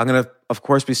launches. I'm going to, of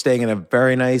course, be staying in a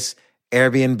very nice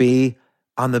Airbnb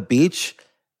on the beach.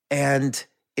 And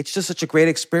it's just such a great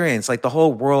experience. Like the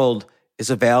whole world is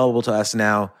available to us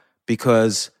now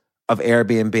because of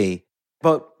Airbnb.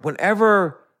 But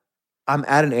whenever I'm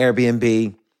at an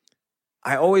Airbnb,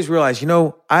 I always realize,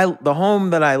 the home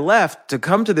that I left to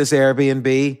come to this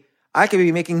Airbnb, I could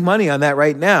be making money on that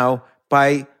right now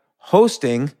by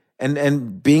hosting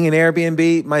and being an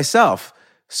Airbnb myself.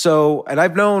 So, and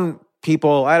I've known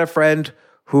people, I had a friend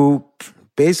who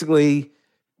basically,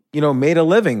 made a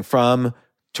living from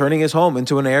turning his home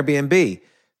into an Airbnb.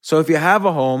 So if you have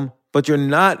a home, but you're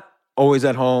not always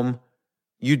at home,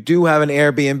 you do have an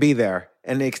Airbnb there.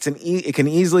 And it can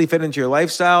easily fit into your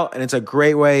lifestyle, and it's a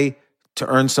great way to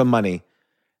earn some money.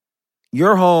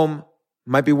 Your home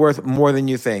might be worth more than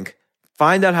you think.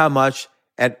 Find out how much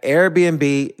at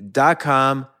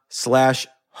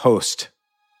airbnb.com/host.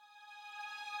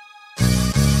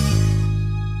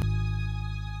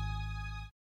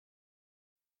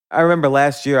 I remember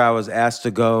last year I was asked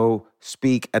to go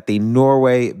speak at the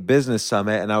Norway Business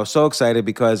Summit, and I was so excited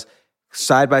because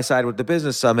side by side with the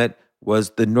Business Summit was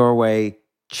the Norway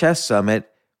Chess Summit,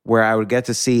 where I would get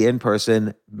to see in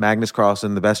person Magnus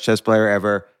Carlsen, the best chess player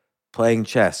ever, playing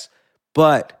chess.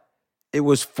 But it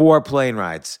was 4 plane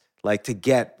rides, like to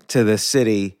get to the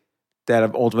city that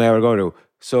ultimately I would go to.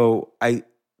 So I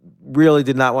really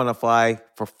did not want to fly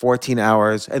for 14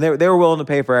 hours. And they were willing to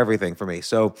pay for everything for me.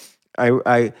 So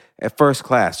I at first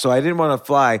class. So I didn't want to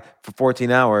fly for 14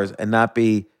 hours and not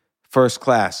be first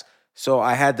class. So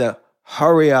I had to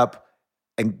hurry up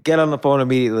and get on the phone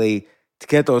immediately to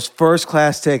get those first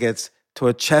class tickets to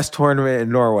a chess tournament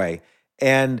in Norway.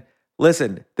 And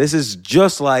listen, this is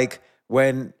just like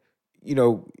when,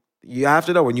 you have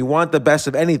to know when you want the best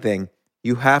of anything,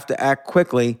 you have to act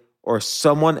quickly or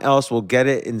someone else will get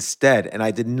it instead. And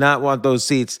I did not want those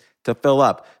seats to fill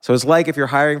up. So it's like if you're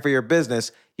hiring for your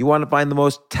business, you want to find the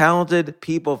most talented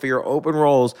people for your open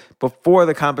roles before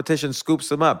the competition scoops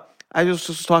them up. I just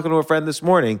was talking to a friend this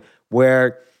morning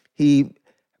where he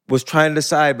was trying to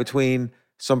decide between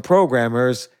some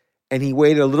programmers, and he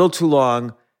waited a little too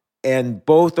long, and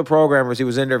both the programmers he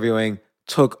was interviewing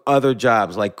took other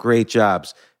jobs, like great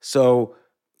jobs. So,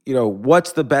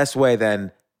 what's the best way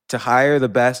then to hire the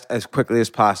best as quickly as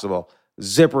possible.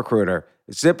 ZipRecruiter.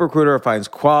 ZipRecruiter finds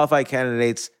qualified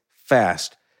candidates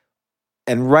fast.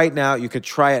 And right now, you could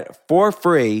try it for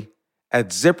free at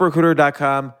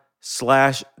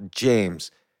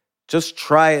ZipRecruiter.com/James. Just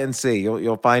try it and see.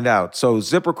 You'll find out. So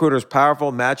ZipRecruiter's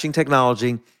powerful matching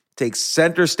technology takes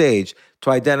center stage to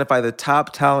identify the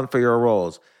top talent for your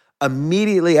roles.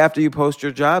 Immediately after you post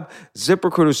your job,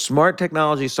 ZipRecruiter's smart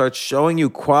technology starts showing you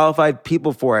qualified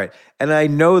people for it. And I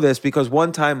know this because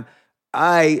one time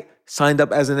I signed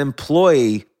up as an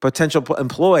employee, potential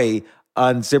employee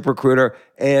on ZipRecruiter,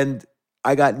 and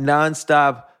I got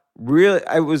nonstop. Really,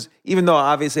 even though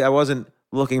obviously I wasn't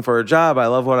looking for a job, I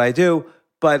love what I do,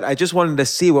 but I just wanted to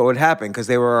see what would happen because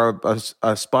they were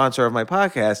a sponsor of my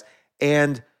podcast.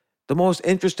 And the most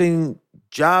interesting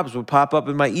jobs would pop up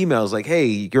in my emails like,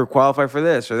 hey, you're qualified for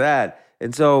this or that.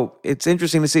 And so it's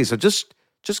interesting to see. So just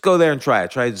go there and try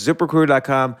it. Try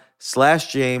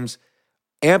ZipRecruiter.com/James.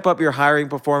 Amp up your hiring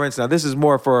performance. Now, this is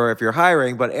more for if you're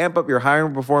hiring, but amp up your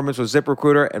hiring performance with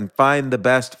ZipRecruiter and find the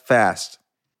best fast.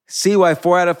 See why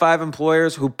 4 out of 5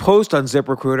 employers who post on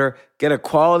ZipRecruiter get a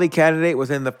quality candidate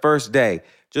within the first day.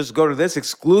 Just go to this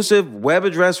exclusive web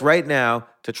address right now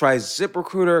to try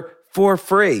ZipRecruiter for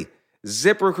free.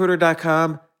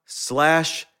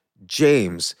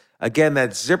 ZipRecruiter.com/James. Again,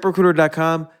 that's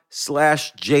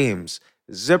ZipRecruiter.com/James.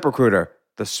 ZipRecruiter,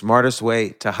 the smartest way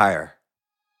to hire.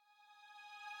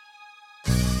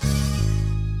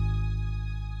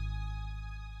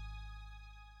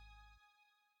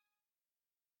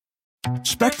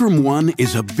 Spectrum One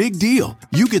is a big deal.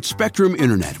 You get Spectrum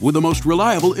Internet with the most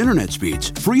reliable internet speeds,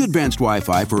 free advanced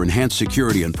Wi-Fi for enhanced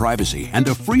security and privacy, and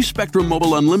a free Spectrum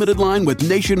Mobile Unlimited line with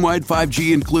nationwide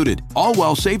 5G included, all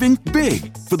while saving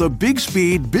big. For the big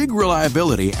speed, big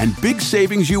reliability, and big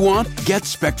savings you want, get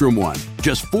Spectrum One.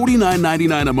 Just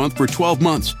 $49.99 a month for 12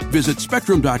 months. Visit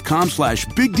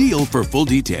spectrum.com/big deal for full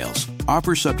details.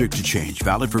 Offer subject to change.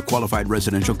 Valid for qualified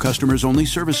residential customers only.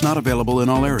 Service not available in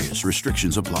all areas.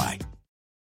 Restrictions apply.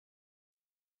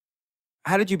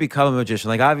 How did you become a magician?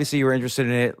 Like, obviously you were interested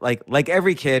in it. Like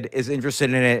every kid is interested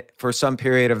in it for some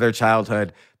period of their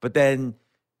childhood, but then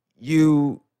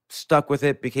you stuck with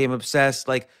it, became obsessed.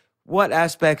 Like, what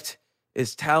aspect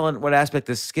is talent? What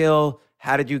aspect is skill?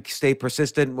 How did you stay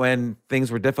persistent when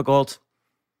things were difficult?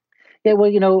 Yeah,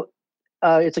 well,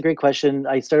 it's a great question.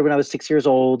 I started when I was 6 years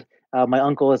old. My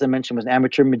uncle, as I mentioned, was an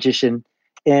amateur magician,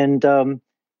 and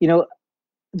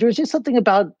there's just something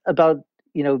about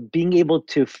being able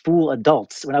to fool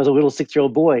adults when I was a little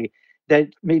 6-year-old boy that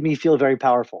made me feel very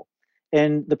powerful.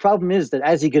 And the problem is that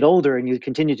as you get older and you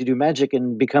continue to do magic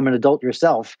and become an adult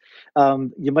yourself,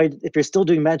 you might, if you're still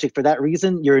doing magic for that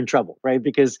reason, you're in trouble, right?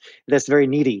 Because that's very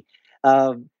needy.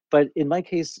 But in my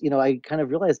case, I kind of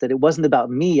realized that it wasn't about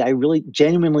me. I really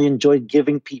genuinely enjoyed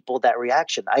giving people that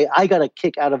reaction. I got a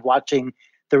kick out of watching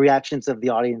the reactions of the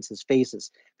audience's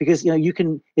faces because, you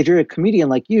can, if you're a comedian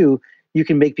like you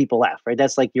can make people laugh, right?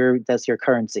 That's that's your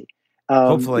currency.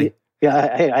 Hopefully.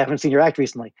 Yeah. Hey, I haven't seen your act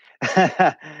recently.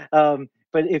 But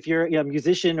if you're a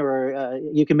musician or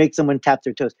you can make someone tap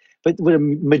their toes. But what a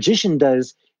magician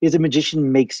does is a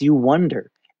magician makes you wonder.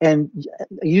 And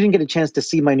you didn't get a chance to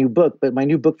see my new book, but my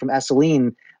new book from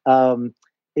Aseline,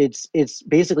 it's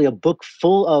basically a book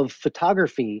full of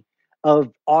photography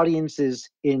of audiences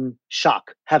in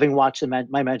shock having watched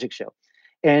my magic show.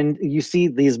 And you see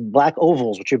these black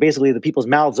ovals, which are basically the people's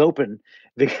mouths open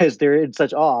because they're in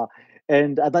such awe.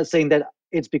 And I'm not saying that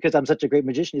it's because I'm such a great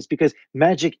magician. It's because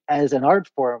magic as an art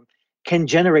form can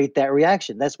generate that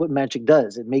reaction. That's what magic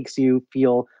does. It makes you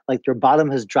feel like your bottom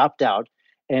has dropped out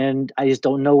and I just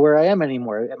don't know where I am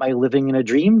anymore. Am I living in a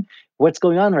dream? What's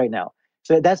going on right now?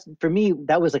 So that's, for me,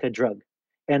 that was like a drug.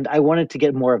 And I wanted to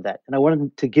get more of that. And I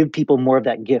wanted to give people more of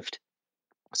that gift.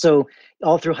 So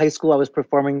all through high school, I was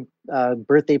performing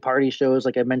birthday party shows,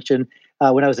 like I mentioned.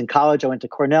 When I was in college, I went to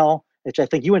Cornell, which I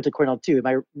think you went to Cornell too. Am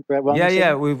I wrong?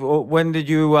 Yeah. When did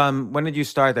you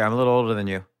start there? I'm a little older than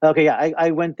you. Okay, yeah,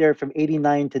 I went there from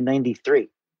 89 to 93.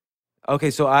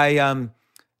 Okay, so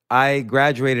I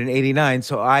graduated in 89,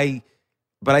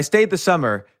 but I stayed the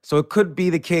summer, so it could be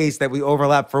the case that we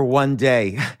overlap for one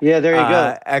day. Yeah, there you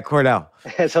go. At Cornell.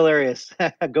 That's hilarious.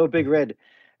 Go Big Red.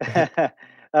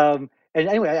 And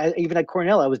anyway, even at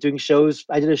Cornell, I was doing shows.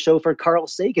 I did a show for Carl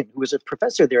Sagan, who was a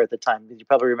professor there at the time. You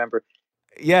probably remember.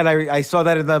 Yeah, and I saw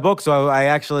that in the book, so I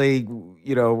actually,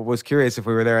 was curious if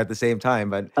we were there at the same time.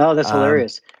 But oh, that's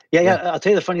hilarious. Yeah. I'll tell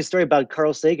you the funny story about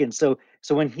Carl Sagan. So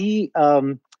when he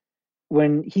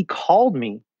called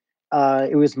me,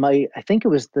 it was I think it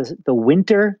was the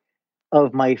winter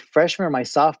of my freshman or my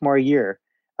sophomore year,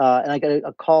 and I got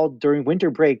a call during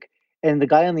winter break, and the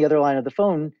guy on the other line of the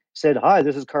phone said, "Hi,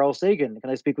 this is Carl Sagan. Can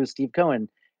I speak with Steve Cohen?"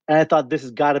 And I thought this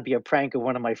has got to be a prank of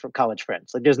one of my college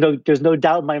friends. Like there's no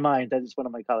doubt in my mind that it's one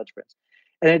of my college friends.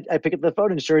 And I pick up the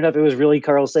phone, and sure enough, it was really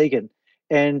Carl Sagan.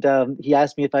 And he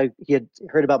asked me if he had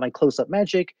heard about my close-up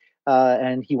magic,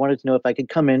 and he wanted to know if I could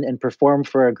come in and perform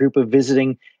for a group of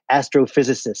visiting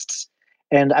astrophysicists.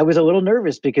 And I was a little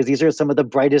nervous because these are some of the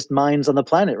brightest minds on the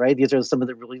planet, right? These are some of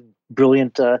the really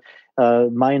brilliant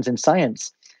minds in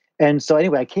science. And so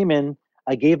anyway, I came in,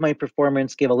 I gave my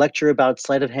performance, gave a lecture about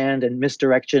sleight of hand and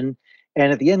misdirection,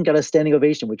 and at the end got a standing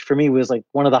ovation, which for me was like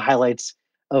one of the highlights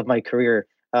of my career,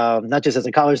 not just as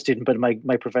a college student, but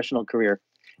my professional career.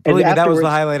 And Believe me, that was the afterwards,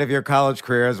 highlight of your college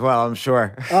career as well, I'm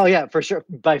sure. oh yeah, for sure,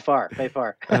 by far, by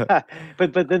far.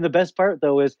 But then the best part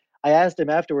though is I asked him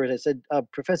afterwards. I said,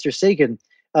 Professor Sagan,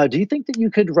 do you think that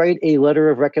you could write a letter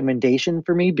of recommendation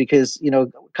for me? Because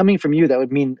coming from you, that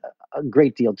would mean a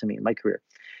great deal to me in my career.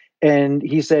 And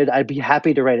he said, I'd be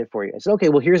happy to write it for you. I said, okay,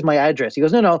 well, here's my address. He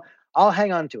goes, no, I'll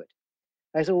hang on to it.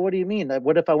 I said, well, what do you mean?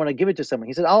 What if I want to give it to someone?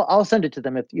 He said, I'll send it to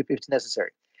them if it's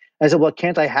necessary. I said, well,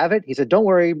 can't I have it? He said, don't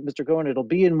worry, Mr. Cohen, it'll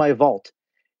be in my vault.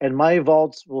 And my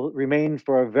vaults will remain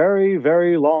for a very,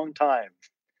 very long time.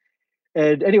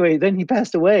 And anyway, then he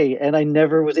passed away, and I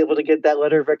never was able to get that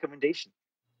letter of recommendation.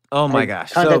 Oh my I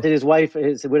gosh. contacted his wife,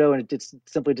 his widow, and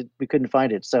we couldn't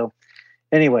find it. So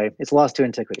anyway, it's lost to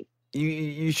antiquity.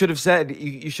 You should have said,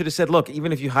 you should have said, look,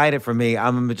 even if you hide it from me,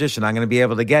 I'm a magician. I'm going to be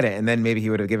able to get it. And then maybe he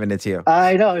would have given it to you.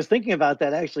 I know. I was thinking about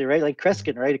that actually, right? Like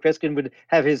Kreskin, right? Kreskin would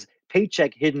have his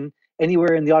paycheck hidden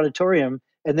anywhere in the auditorium,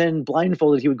 and then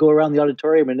blindfolded, he would go around the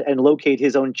auditorium and locate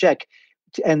his own check.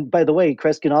 And by the way,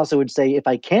 Kreskin also would say, if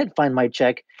I can't find my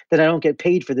check, then I don't get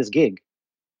paid for this gig.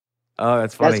 Oh,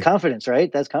 that's funny. That's confidence, right?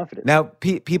 That's confidence. Now,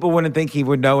 people wouldn't think he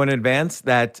would know in advance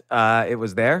that it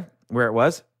was there, where it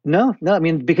was? No. I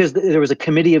mean, because there was a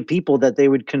committee of people that they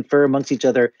would confer amongst each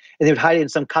other, and they would hide it in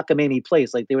some cockamamie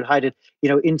place. Like they would hide it,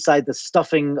 inside the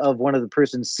stuffing of one of the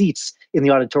person's seats in the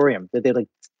auditorium. That they'd like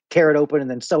tear it open and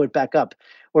then sew it back up,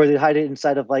 or they'd hide it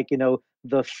inside of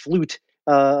the flute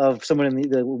of someone in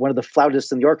the one of the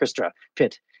flautists in the orchestra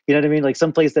pit. You know what I mean? Like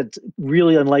someplace that's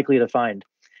really unlikely to find,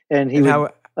 and he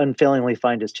would unfailingly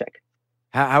find his check.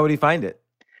 How would he find it?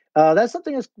 That's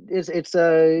something it's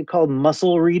called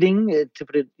muscle reading, to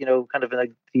put it, kind of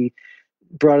in the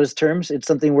broadest terms. It's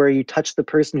something where you touch the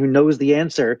person who knows the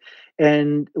answer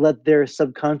and let their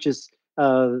subconscious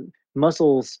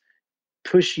muscles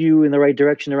push you in the right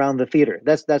direction around the theater.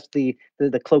 That's the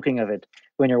cloaking of it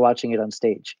when you're watching it on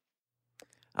stage.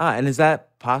 And is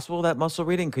that possible, that muscle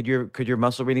reading? Could your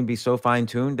muscle reading be so fine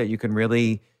tuned that you can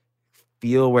really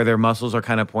feel where their muscles are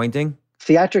kind of pointing?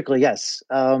 Theatrically, yes.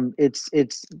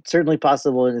 It's certainly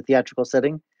possible in a theatrical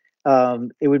setting.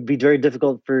 It would be very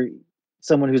difficult for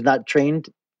someone who's not trained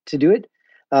to do it.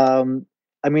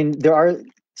 I mean, there are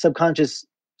subconscious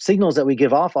signals that we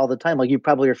give off all the time. Like you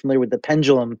probably are familiar with the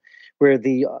pendulum, where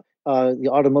the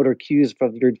automotor cues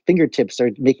from your fingertips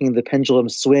are making the pendulum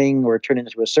swing or turn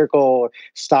into a circle or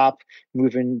stop,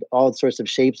 move in all sorts of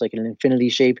shapes, like in an infinity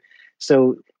shape.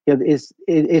 So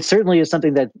it certainly is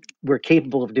something that we're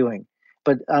capable of doing.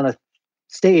 But on a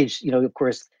stage, of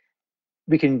course,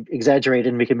 we can exaggerate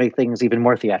and we can make things even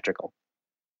more theatrical.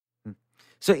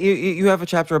 So you have a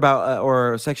chapter about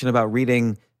or a section about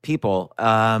reading people.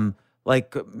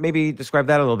 Like maybe describe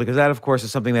that a little, because that, of course,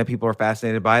 is something that people are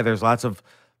fascinated by. There's lots of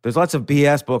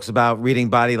BS books about reading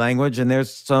body language, and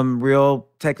there's some real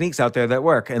techniques out there that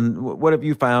work. And what have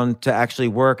you found to actually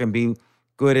work and be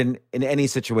good in any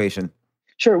situation?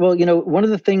 Sure. Well, one of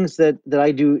the things that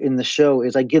I do in the show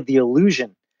is I give the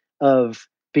illusion of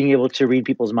being able to read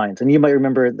people's minds. And you might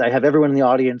remember that I have everyone in the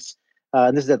audience,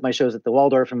 and this is at my shows at the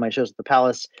Waldorf and my shows at the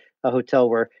Palace Hotel,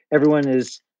 where everyone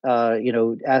is,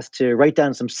 asked to write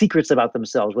down some secrets about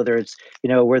themselves, whether it's,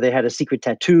 where they had a secret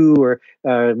tattoo, or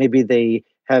maybe they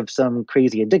have some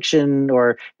crazy addiction,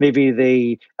 or maybe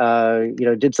they,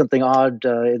 did something odd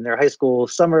in their high school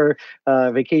summer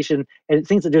vacation, and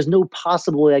things that there's no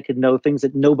possible way I could know, things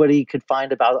that nobody could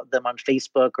find about them on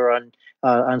Facebook or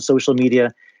on social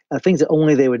media, things that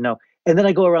only they would know. And then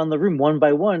I go around the room one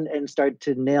by one and start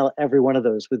to nail every one of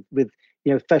those with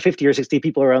 50 or 60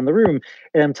 people around the room.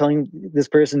 And I'm telling this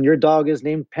person, your dog is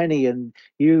named Penny, and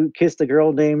you kissed a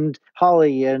girl named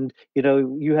Holly, and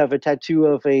you have a tattoo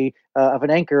of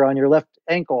an anchor on your left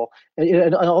ankle,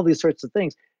 and all these sorts of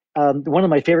things. One of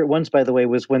my favorite ones, by the way,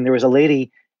 was when there was a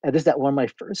lady, this is at one of my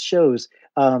first shows,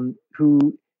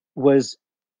 who was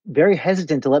very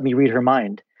hesitant to let me read her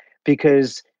mind,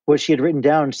 because what she had written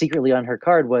down secretly on her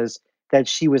card was that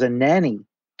she was a nanny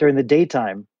during the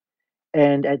daytime,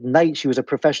 and at night she was a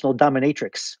professional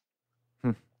dominatrix.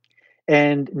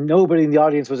 And nobody in the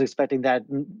audience was expecting that,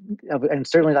 and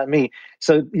certainly not me.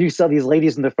 So you saw these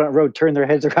ladies in the front row turn their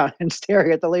heads around and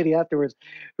staring at the lady afterwards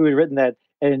who had written that,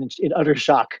 and in utter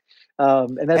shock.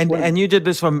 And that's one. And you did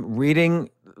this from reading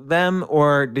them,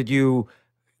 or did you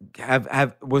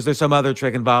have was there some other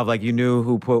trick involved, like you knew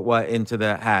who put what into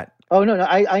the hat? Oh no,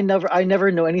 I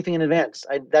never know anything in advance.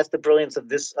 That's the brilliance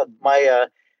of my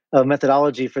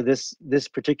methodology for this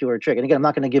particular trick. And again, I'm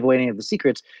not going to give away any of the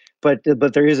secrets, but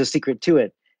there is a secret to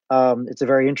it. It's a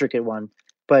very intricate one.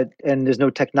 And there's no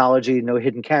technology, no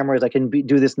hidden cameras. I can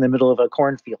do this in the middle of a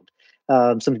cornfield.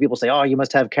 Some people say, "Oh, you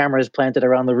must have cameras planted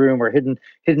around the room or hidden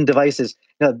devices."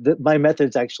 No, my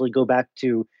methods actually go back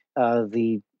to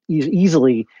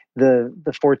easily the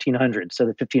 1400s, so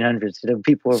the 1500s.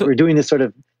 People were doing this sort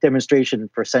of demonstration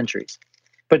for centuries.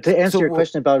 But to answer your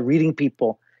question about reading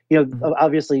people,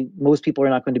 obviously most people are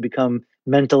not going to become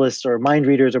mentalists or mind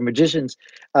readers or magicians.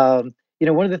 One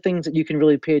of the things that you can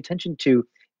really pay attention to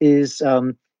is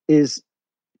what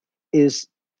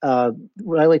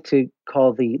I like to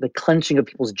call the clenching of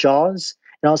people's jaws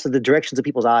and also the directions of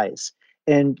people's eyes.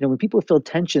 And when people feel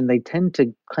tension, they tend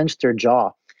to clench their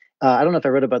jaw. I don't know if I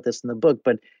wrote about this in the book,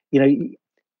 but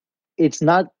it's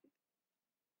not.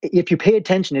 If you pay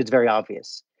attention, it's very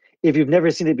obvious. If you've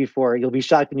never seen it before, you'll be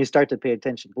shocked when you start to pay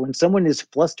attention. But when someone is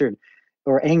flustered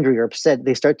or angry or upset,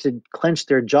 they start to clench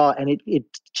their jaw, and it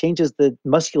changes the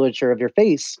musculature of your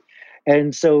face.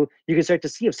 And so you can start to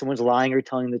see if someone's lying or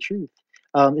telling the truth.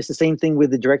 It's the same thing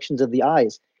with the directions of the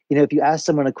eyes. If you ask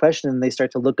someone a question and they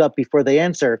start to look up before they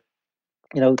answer,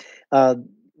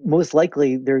 most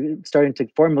likely they're starting to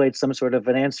formulate some sort of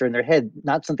an answer in their head,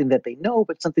 not something that they know,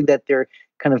 but something that they're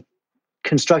kind of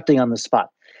constructing on the spot.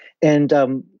 And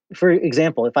for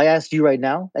example, if I asked you right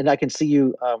now, and I can see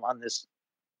you on this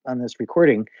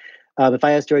recording, if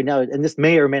I asked you right now, and this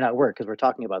may or may not work because we're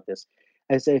talking about this,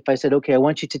 if I said, okay, I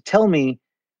want you to tell me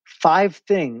 5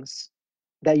 things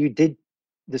that you did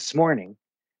this morning,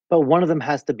 but one of them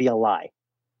has to be a lie.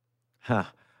 Huh.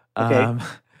 Okay.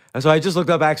 So I just looked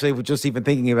up, actually, just even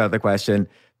thinking about the question,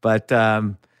 but do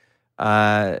you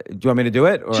want me to do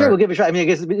it? Or? Sure, we'll give it a try. I mean, I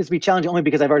guess it's be challenging only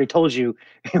because I've already told you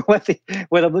what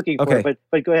I'm looking for,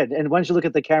 but go ahead. And why don't you look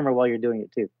at the camera while you're doing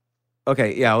it too?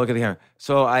 Okay, yeah, I'll look at the camera.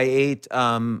 So I ate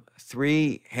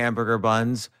 3 hamburger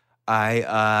buns.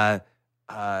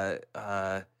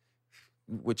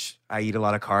 Which I eat a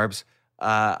lot of carbs.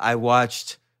 I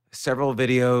watched several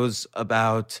videos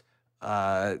about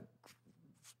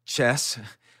chess.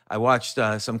 I watched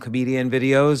some comedian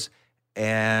videos,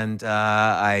 and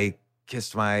I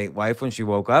kissed my wife when she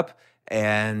woke up.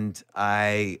 And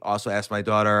I also asked my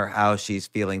daughter how she's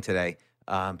feeling today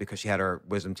because she had her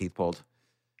wisdom teeth pulled.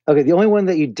 Okay, the only one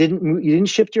that you didn't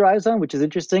shift your eyes on, which is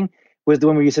interesting, was the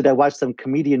one where you said I watched some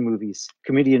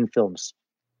comedian films.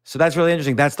 So that's really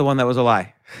interesting. That's the one that was a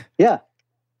lie. Yeah.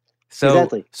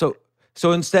 Exactly. So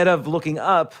instead of looking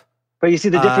up, but you see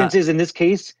the difference is in this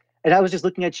case, and I was just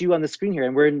looking at you on the screen here,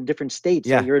 and we're in different states.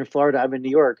 Yeah. So you're in Florida, I'm in New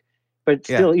York, but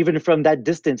still, even from that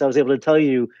distance, I was able to tell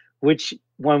you which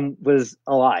one was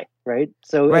a lie, right?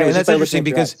 So right, and that's interesting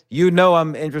because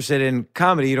I'm interested in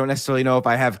comedy. You don't necessarily know if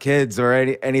I have kids or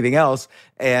anything else,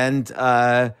 and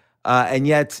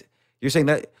yet you're saying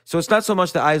that. So it's not so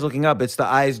much the eyes looking up; it's the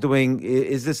eyes doing.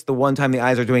 Is this the one time the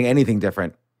eyes are doing anything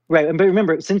different? Right, but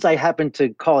remember, since I happened to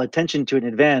call attention to it in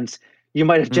advance, you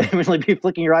might have genuinely be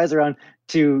flicking your eyes around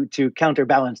to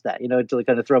counterbalance that, to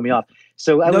kind of throw me off.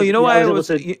 So I was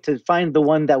able to find the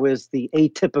one that was the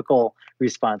atypical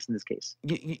response in this case.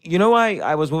 You know why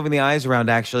I was moving the eyes around,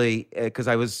 actually, because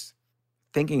I was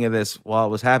thinking of this while it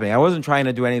was happening. I wasn't trying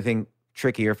to do anything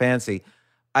tricky or fancy.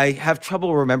 I have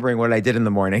trouble remembering what I did in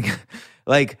the morning.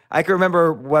 Like, I can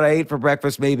remember what I ate for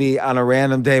breakfast maybe on a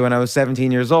random day when I was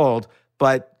 17 years old,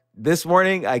 but this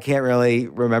morning, I can't really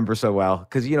remember so well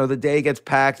because, the day gets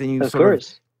packed and you sort of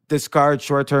discard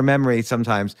short-term memory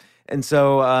sometimes. And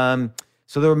so I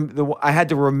had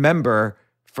to remember,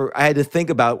 I had to think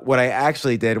about what I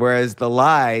actually did, whereas the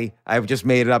lie, I've just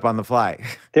made it up on the fly.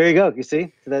 There you go. You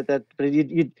see? But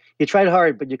you tried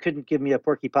hard, but you couldn't give me a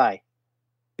porky pie.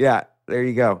 Yeah, there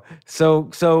you go. So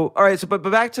all right. So, but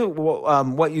back to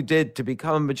what you did to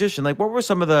become a magician. Like, what were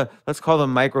some of the, let's call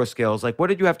them micro skills? Like, what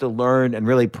did you have to learn and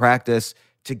really practice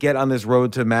to get on this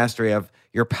road to mastery of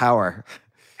your power?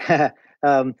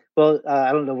 Well,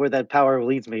 I don't know where that power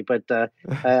leads me, but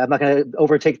I'm not going to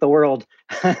overtake the world.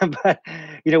 But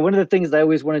one of the things that I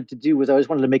always wanted to do was I always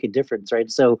wanted to make a difference,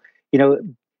 right? So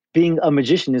being a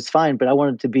magician is fine, but I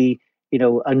wanted to be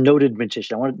a noted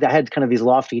magician. I had kind of these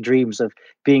lofty dreams of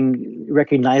being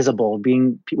recognizable,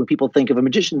 when people think of a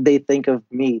magician, they think of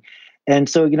me. And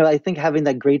so, I think having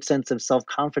that great sense of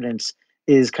self-confidence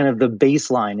is kind of the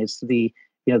baseline. It's the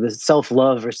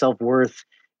self-love or self-worth.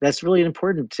 That's really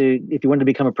important if you want to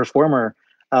become a performer.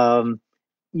 Um,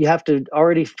 you have to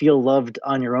already feel loved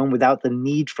on your own without the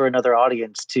need for another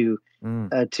audience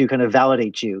Mm. to kind of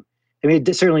validate you. I mean,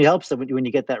 it certainly helps when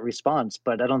you get that response,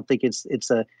 but I don't think it's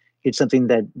something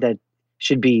that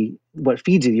should be what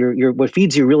feeds you. What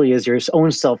feeds you really is your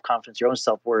own self confidence, your own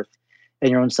self worth,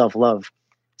 and your own self love.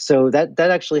 So that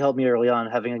actually helped me early on,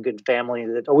 having a good family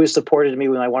that always supported me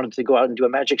when I wanted to go out and do a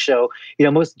magic show.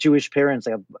 Most Jewish parents,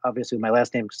 I have, obviously my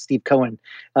last name Steve Cohen,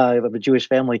 I have a Jewish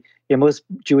family. Most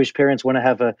Jewish parents want to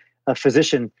have a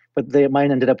physician, but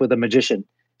mine ended up with a magician.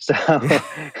 So,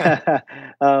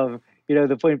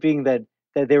 the point being that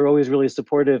they were always really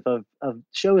supportive of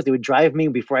shows. They would drive me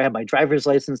before I had my driver's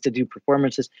license to do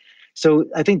performances. So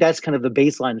I think that's kind of the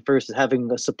baseline first, is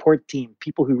having a support team,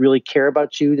 people who really care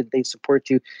about you, that they support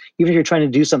you, even if you're trying to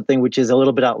do something which is a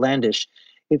little bit outlandish.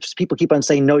 If people keep on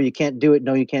saying, no, you can't do it,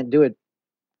 no, you can't do it,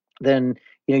 then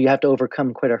you have to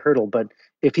overcome quite a hurdle. But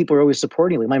if people are always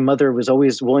supporting you, my mother was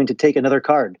always willing to take another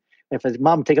card. If I said,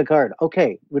 Mom, take a card,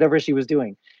 okay, whatever she was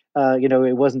doing,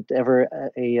 it wasn't ever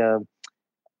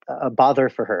a bother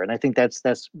for her. And I think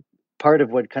that's part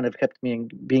of what kind of kept me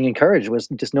being encouraged, was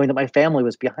just knowing that my family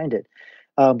was behind it.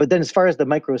 But then as far as the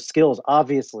micro skills,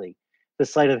 obviously the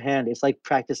sleight of hand, it's like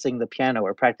practicing the piano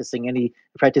or practicing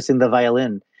the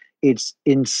violin. It's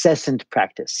incessant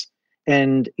practice.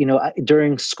 And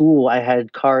during school, I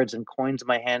had cards and coins in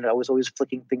my hand. I was always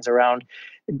flicking things around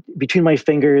between my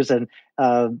fingers, and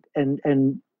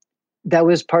that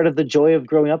was part of the joy of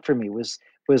growing up for me, was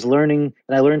learning.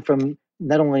 And I learned from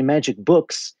not only magic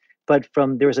books, but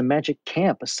there was a magic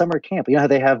camp, a summer camp. You know how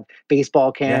they have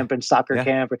baseball Yeah. camp and soccer Yeah.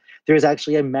 camp? There's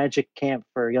actually a magic camp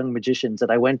for young magicians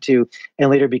that I went to and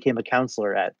later became a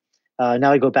counselor at.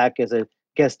 Now I go back as a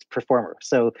guest performer.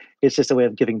 So it's just a way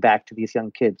of giving back to these young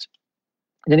kids.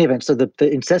 In any event, so the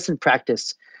incessant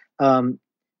practice, um,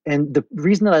 and the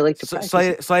reason that I like to So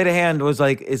practice. sleight of hand was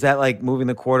like, is that like moving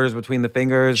the quarters between the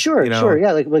fingers? Sure,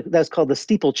 yeah, like that's called the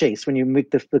steeplechase, when you make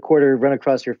the quarter run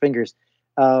across your fingers.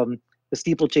 Um, the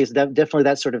steeplechase, definitely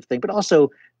that sort of thing, but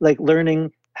also like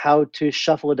learning how to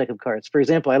shuffle a deck of cards. For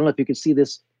example, I don't know if you can see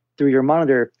this through your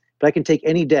monitor, but I can take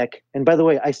any deck. And by the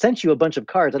way, I sent you a bunch of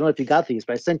cards. I don't know if you got these,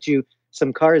 but I sent you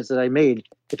some cards that I made.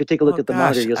 If you take a look Oh at the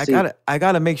monitor, gosh, you'll I see.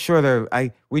 gotta make sure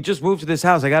we just moved to this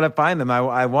house. I gotta find them.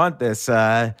 I want this.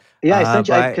 Yeah, I sent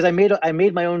you But because I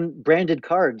made my own branded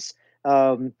cards,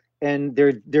 um, and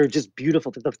they're just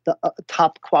beautiful, the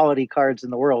top quality cards in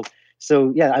the world.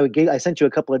 So yeah, I sent you a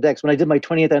couple of decks. When I did my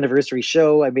 20th anniversary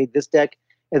show, I made this deck,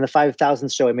 and the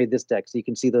 5,000th show, I made this deck. So you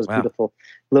can see those wow. beautiful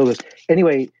logos.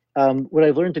 Anyway, what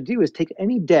I've learned to do is take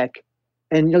any deck,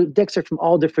 and decks are from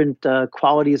all different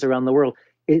qualities around the world,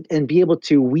 and be able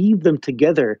to weave them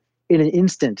together in an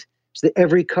instant, so that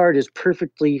every card is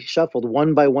perfectly shuffled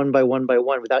one by one by one by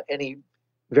one without any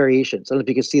variations. I don't know if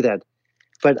you can see that,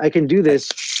 but I can do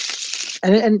this,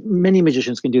 and many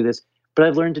magicians can do this. But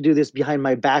I've learned to do this behind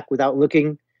my back without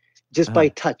looking, just by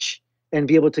Uh, touch, and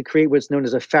be able to create what's known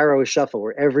as a pharaoh shuffle,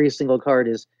 where every single card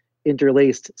is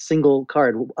interlaced, single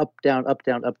card, up, down, up,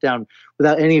 down, up, down,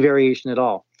 without any variation at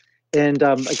all. And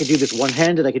I could do this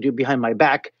one-handed. I could do it behind my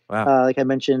back, wow. like I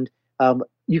mentioned.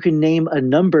 You can name a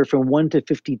number from 1 to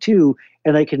 52,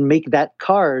 and I can make that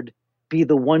card be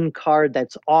the one card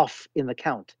that's off in the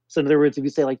count. So in other words, if you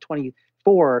say like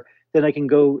 24, then I can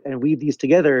go and weave these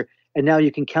together, and now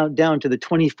you can count down to the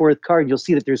 24th card. You'll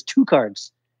see that there's two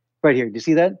cards right here. Do you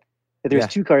see that? That there's Yeah.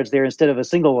 two cards there instead of a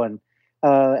single one.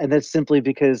 And that's simply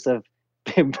because of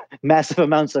massive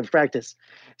amounts of practice.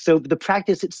 So the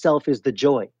practice itself is the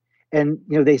joy. And,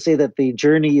 they say that the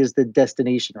journey is the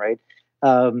destination, right?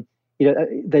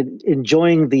 That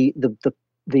enjoying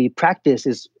the practice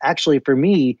is actually, for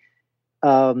me,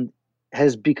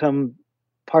 has become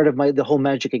part of the whole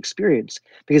magic experience.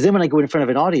 Because then when I go in front of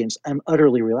an audience, I'm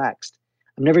utterly relaxed.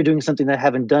 I'm never doing something that I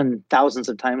haven't done thousands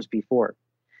of times before.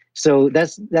 So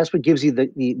that's what gives you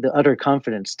the utter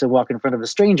confidence to walk in front of a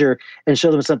stranger and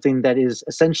show them something that is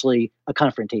essentially a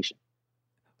confrontation.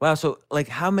 Wow. So like,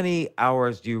 how many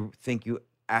hours do you think you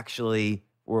actually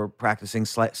were practicing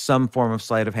some form of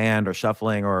sleight of hand or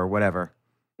shuffling or whatever?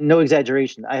 No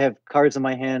exaggeration. I have cards in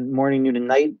my hand morning, noon, and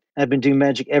night. I've been doing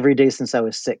magic every day since I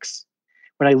was 6.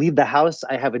 When I leave the house,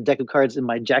 I have a deck of cards in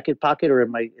my jacket pocket or in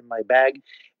my bag,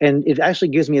 and it actually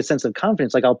gives me a sense of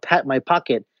confidence. Like, I'll pat my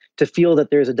pocket to feel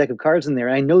that there's a deck of cards in there.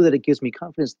 I know that it gives me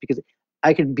confidence because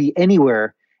I could be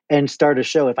anywhere and start a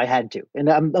show if I had to. And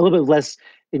I'm a little bit less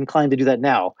inclined to do that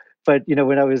now. But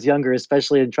when I was younger,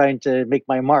 especially in trying to make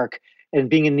my mark, And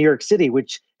being in New York City,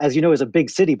 which, as you know, is a big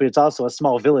city, but it's also a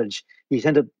small village, you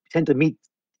tend to meet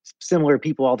similar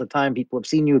people all the time. People have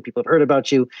seen you, people have heard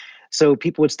about you. So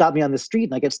people would stop me on the street,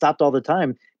 and I get stopped all the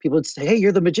time. People would say, "Hey,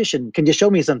 you're the magician. Can you show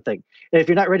me something?" And if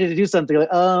you're not ready to do something, you're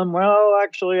like, well,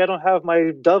 actually, I don't have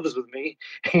my doves with me,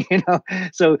 you know.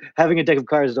 So having a deck of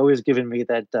cards has always given me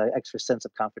that extra sense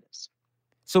of confidence.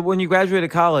 So when you graduated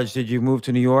college, did you move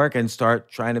to New York and start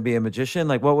trying to be a magician?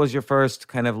 Like, what was your first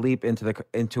kind of leap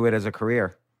into it as a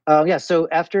career? Yeah. So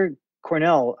after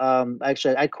Cornell,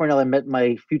 actually at Cornell, I met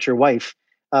my future wife.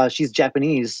 She's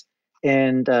Japanese,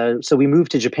 and so we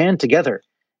moved to Japan together.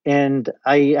 And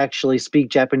I actually speak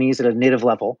Japanese at a native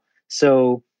level.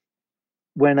 So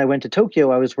when I went to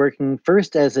Tokyo, I was working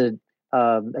first as a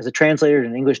translator and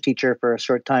an English teacher for a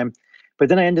short time, but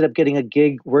then I ended up getting a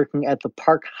gig working at the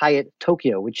Park Hyatt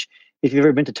Tokyo, which, if you've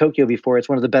ever been to Tokyo before, it's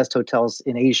one of the best hotels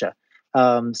in Asia.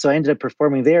 So I ended up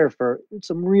performing there for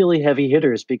some really heavy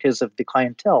hitters because of the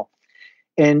clientele.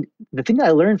 And the thing that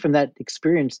I learned from that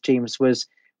experience, James, was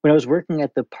when I was working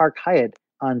at the Park Hyatt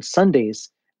on Sundays,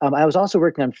 I was also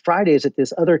working on Fridays at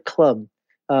this other club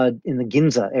in the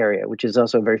Ginza area, which is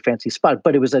also a very fancy spot,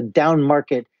 but it was a down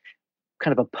market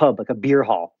kind of a pub, like a beer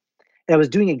hall. And I was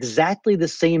doing exactly the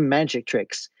same magic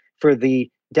tricks for the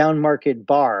down market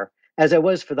bar as I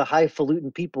was for the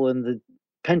highfalutin people in the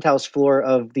penthouse floor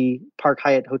of the Park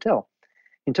Hyatt Hotel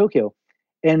in Tokyo.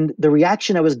 And the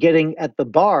reaction I was getting at the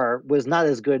bar was not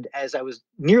as good as I was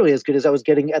nearly as good as I was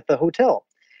getting at the hotel.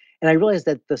 And I realized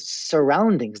that the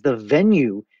surroundings, the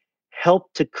venue,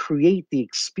 helped to create the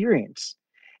experience.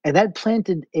 And that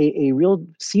planted a real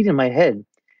seed in my head.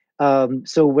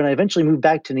 So when I eventually moved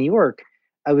back to New York,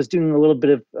 I was doing a little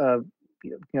bit of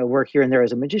work here and there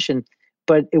as a magician,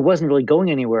 but it wasn't really going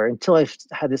anywhere until I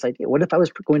had this idea. What if I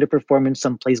was going to perform in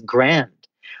some place grand?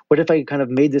 What if I kind of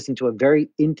made this into a very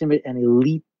intimate and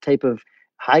elite type of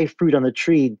high fruit on the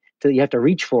tree that you have to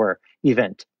reach for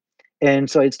event? And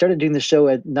so I started doing the show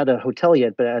at not a hotel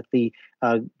yet, but at the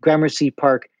Gramercy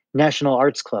Park National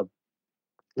Arts Club,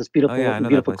 this Oh yeah, beautiful, I know that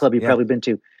beautiful place. club you've Yeah. probably been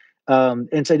to.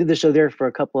 And so I did the show there for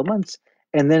a couple of months.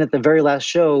 And then at the very last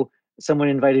show, someone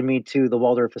invited me to the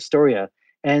Waldorf Astoria.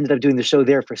 I ended up doing the show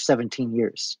there for 17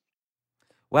 years.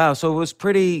 Wow. So it was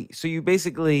pretty. So you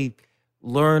basically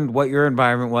learned what your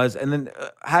environment was, and then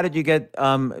how did you get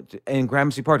in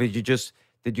Gramercy Park?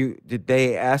 Did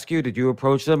they ask you? Did you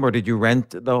approach them, or did you rent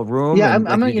the room? Yeah, And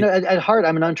like, did you? at heart,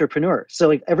 I'm an entrepreneur. So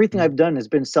like everything Mhm. I've done has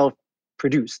been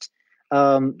self-produced.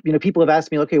 People have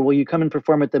asked me, okay, will you come and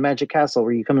perform at the Magic Castle?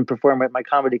 Will you come and perform at my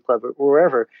comedy club or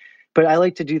wherever? But I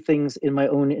like to do things in my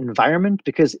own environment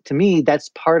because to me, that's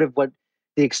part of what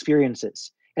the experience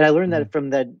is. And I learned Mhm. that from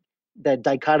that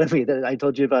dichotomy that I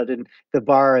told you about in the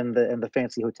bar and the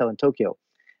fancy hotel in Tokyo.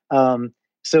 Um,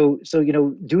 so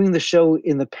doing the show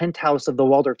in the penthouse of the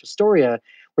Waldorf Astoria,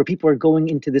 where people are going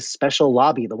into this special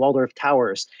lobby, the Waldorf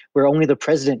Towers, where only the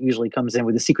president usually comes in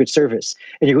with the Secret Service,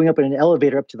 and you're going up in an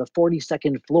elevator up to the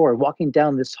 42nd floor, walking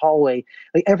down this hallway.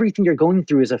 Like everything you're going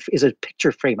through is a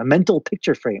picture frame, a mental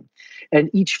picture frame, and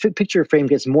each picture frame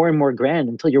gets more and more grand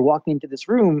until you're walking into this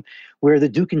room where the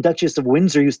Duke and Duchess of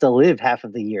Windsor used to live half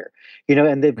of the year,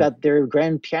 and they've got their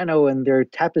grand piano and their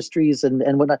tapestries and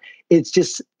whatnot. It's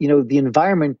just the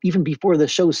environment even before the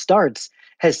show starts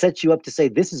has set you up to say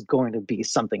this is going to be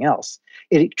something else.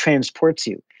 It transports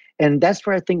you, and that's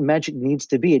where I think magic needs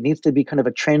to be. It needs to be kind of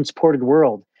a transported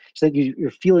world so that you're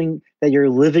feeling that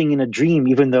you're living in a dream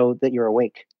even though that you're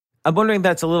awake. I'm wondering if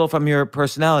that's a little from your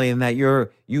personality, and that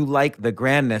you like the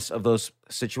grandness of those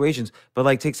situations. But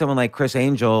like, take someone like Chris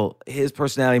Angel, his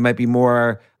personality might be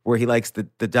more where he likes the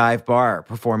dive bar,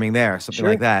 performing there, something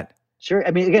like Sure. that. Sure.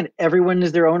 I mean, again, everyone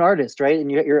is their own artist, right?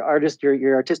 And your artist,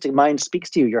 your artistic mind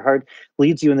speaks to you. Your heart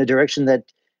leads you in the direction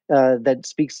that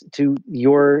speaks to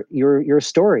your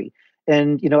story.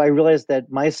 And I realized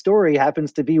that my story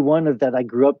happens to be one of that I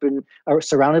grew up in, or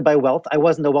surrounded by wealth. I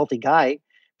wasn't a wealthy guy,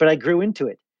 but I grew into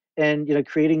it. And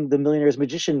creating the Millionaire's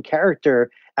Magician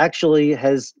character actually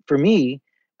has, for me,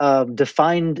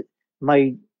 defined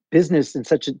my business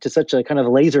to such a kind of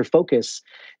laser focus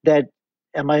that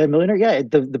am I a millionaire? Yeah,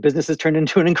 the business has turned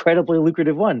into an incredibly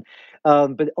lucrative one,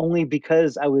 but only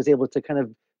because I was able to kind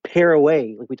of pare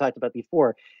away, like we talked about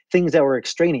before, things that were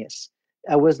extraneous.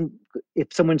 I wasn't.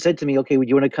 If someone said to me, "Okay, would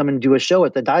you want to come and do a show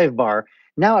at the dive bar?"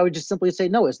 Now I would just simply say,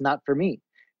 "No, it's not for me."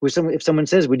 If someone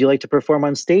says, "Would you like to perform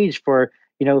on stage for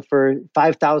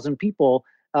 5,000 people,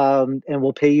 and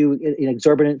we'll pay you an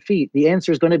exorbitant fee?" The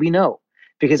answer is going to be no,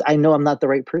 because I know I'm not the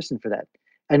right person for that.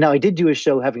 And now I did do a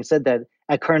show, having said that,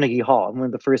 at Carnegie Hall. I'm one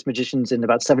of the first magicians in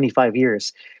about 75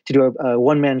 years to do a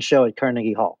one-man show at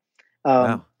Carnegie Hall. Um,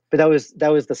 Wow. but that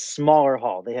was the smaller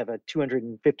hall. They have a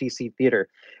 250 seat theater.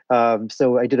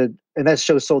 So I did and that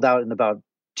show sold out in about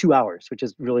 2 hours, which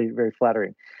is really very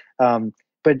flattering.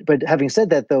 But having said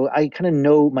that, though, I kind of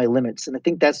know my limits, and I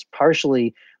think that's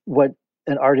partially what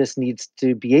an artist needs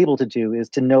to be able to do, is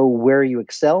to know where you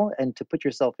excel and to put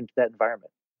yourself into that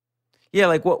environment. Yeah,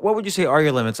 like what would you say are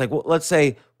your limits? Like, let's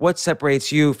say, what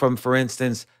separates you from, for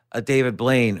instance, a David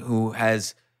Blaine who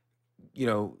has,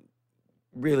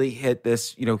 really hit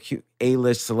this,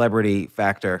 A-list celebrity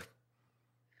factor?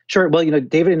 Sure. Well,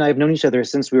 David and I have known each other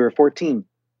since we were 14.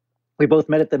 We both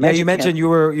met at the Yeah, Magic you mentioned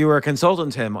Camp. you were a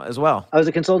consultant to him as well. I was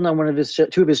a consultant on one of his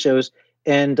two of his shows,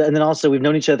 and then also we've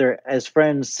known each other as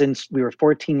friends since we were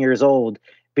 14 years old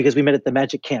because we met at the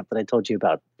Magic Camp that I told you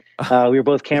about. We were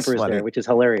both campers there, which is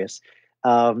hilarious.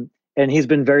 And he's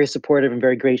been very supportive and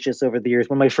very gracious over the years.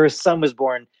 When my first son was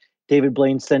born, David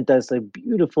Blaine sent us a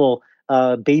beautiful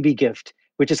baby gift,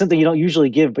 which is something you don't usually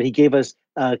give, but he gave us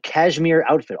a cashmere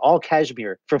outfit, all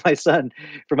cashmere for my son,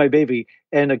 for my baby,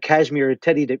 and a cashmere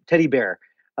teddy bear.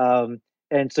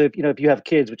 And so if you have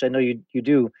kids, which I know you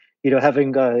do,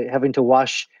 having to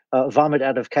wash vomit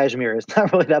out of cashmere is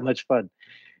not really that much fun.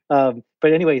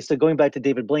 But anyway, so going back to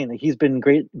David Blaine, he's been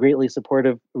greatly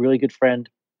supportive, a really good friend.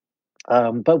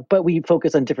 But we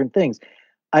focus on different things.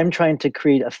 I'm trying to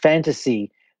create a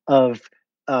fantasy of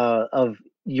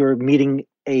you're meeting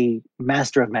a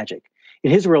master of magic.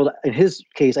 In his world, in his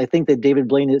case, I think that David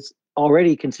Blaine is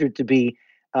already considered to be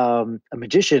a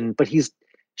magician, but he's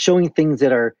showing things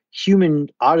that are human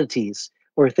oddities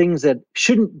or things that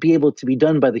shouldn't be able to be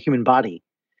done by the human body.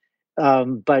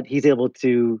 But he's able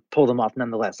to pull them off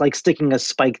nonetheless, like sticking a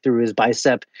spike through his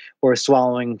bicep or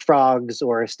swallowing frogs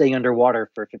or staying underwater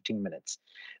for 15 minutes.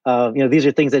 These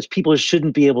are things that people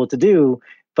shouldn't be able to do,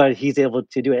 but he's able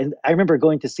to do it. And I remember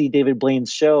going to see David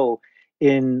Blaine's show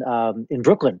in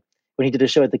Brooklyn when he did a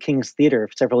show at the King's Theater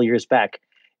several years back.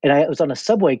 And I was on a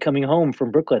subway coming home from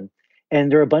Brooklyn,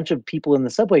 and there were a bunch of people in the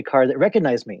subway car that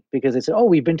recognized me because they said, "Oh,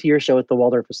 we've been to your show at the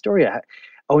Waldorf Astoria.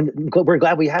 Oh, we're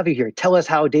glad we have you here. Tell us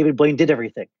how David Blaine did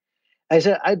everything." I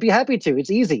said, "I'd be happy to.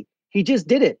 It's easy. He just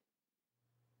did it.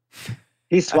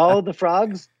 He swallowed the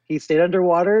frogs. He stayed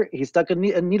underwater. He stuck a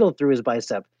needle through his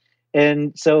bicep."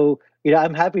 And so,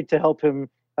 I'm happy to help him,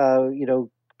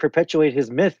 perpetuate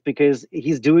his myth because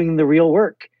he's doing the real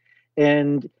work.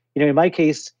 And, in my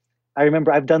case, I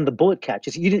remember I've done the bullet catch.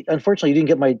 Unfortunately, you didn't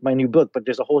get my new book, but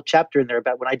there's a whole chapter in there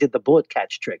about when I did the bullet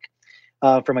catch trick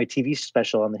for my TV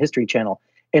special on the History Channel.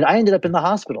 And I ended up in the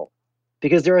hospital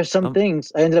because there are some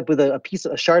things. I ended up with a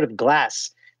shard of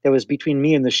glass that was between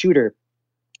me and the shooter.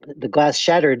 The glass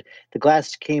shattered. The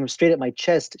glass came straight at my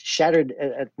chest, shattered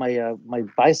at my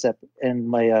bicep and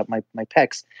my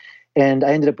pecs. And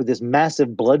I ended up with this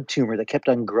massive blood tumor that kept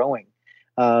on growing.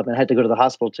 And I had to go to the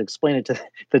hospital to explain it to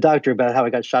the doctor about how I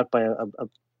got shot by a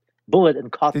bullet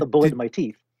and caught the bullet in my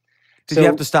teeth. Did you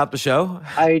have to stop the show?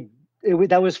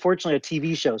 That was fortunately a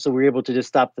TV show, so we were able to just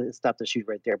stop the shoot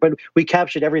right there. But we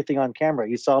captured everything on camera.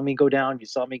 You saw me go down. You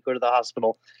saw me go to the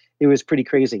hospital. It was pretty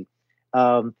crazy.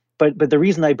 But the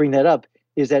reason I bring that up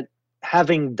is that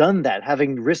having done that,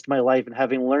 having risked my life, and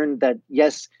having learned that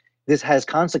yes, this has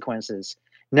consequences.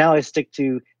 Now I stick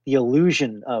to the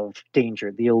illusion of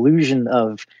danger, the illusion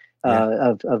of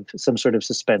some sort of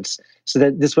suspense, so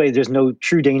that this way there's no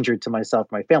true danger to myself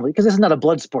and my family, because this is not a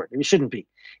blood sport. It shouldn't be.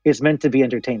 It's meant to be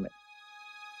entertainment.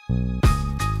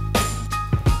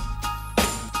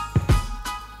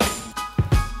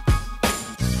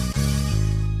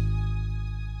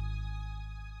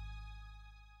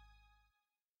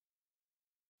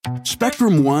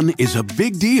 Spectrum One is a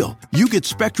big deal. You get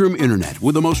Spectrum Internet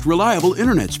with the most reliable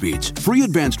internet speeds, free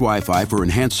advanced Wi-Fi for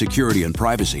enhanced security and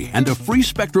privacy, and a free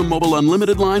Spectrum Mobile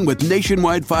Unlimited line with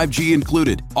nationwide 5G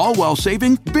included, all while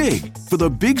saving big. For the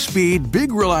big speed,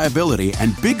 big reliability,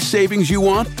 and big savings you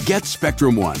want, get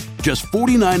Spectrum One. Just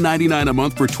 $49.99 a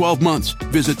month for 12 months.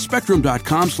 Visit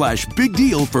spectrum.com/big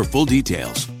deal for full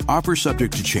details. Offer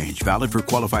subject to change. Valid for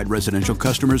qualified residential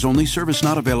customers only. Service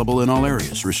not available in all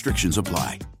areas. Restrictions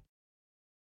apply.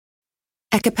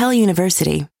 At Capella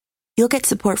University, you'll get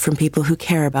support from people who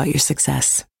care about your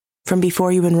success. From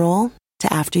before you enroll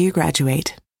to after you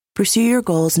graduate, pursue your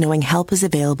goals knowing help is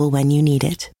available when you need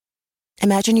it.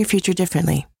 Imagine your future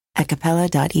differently at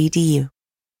capella.edu.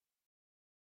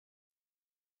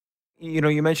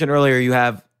 You mentioned earlier you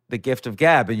have the gift of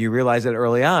gab, and you realize it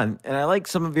early on. And I like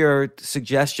some of your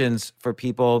suggestions for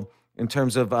people in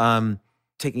terms of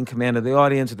taking command of the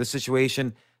audience or the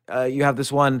situation. You have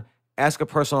this one, ask a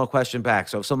personal question back.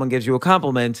 So if someone gives you a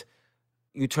compliment,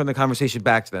 you turn the conversation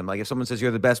back to them. Like if someone says,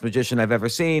 "You're the best magician I've ever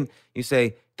seen," you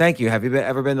say, "Thank you. Have you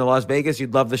ever been to Las Vegas?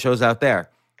 You'd love the shows out there."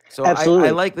 So I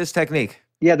Absolutely. like this technique.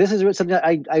 Yeah, this is something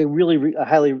I really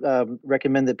highly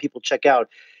recommend that people check out.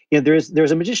 There's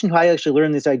a magician who I actually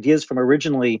learned these ideas from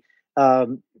originally,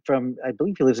 from, I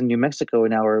believe he lives in New Mexico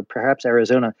now, or perhaps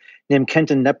Arizona, named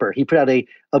Kenton Nepper. He put out a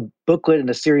booklet and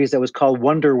a series that was called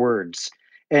Wonder Words.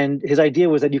 And his idea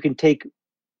was that you can take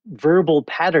verbal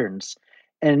patterns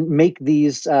and make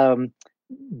these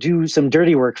do some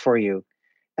dirty work for you.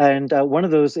 And one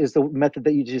of those is the method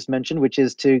that you just mentioned, which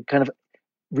is to kind of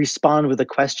respond with a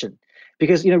question.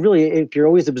 Because, really, if you're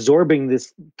always absorbing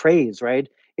this praise, right,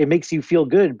 it makes you feel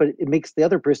good, but it makes the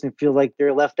other person feel like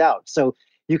they're left out. So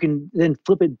you can then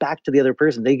flip it back to the other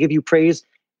person. They give you praise,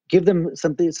 give them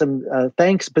some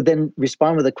thanks, but then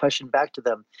respond with a question back to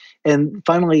them. And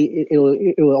finally, it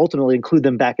will ultimately include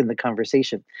them back in the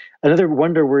conversation. Another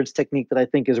Wonder Words technique that I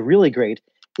think is really great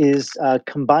is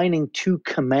combining two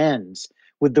commands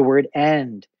with the word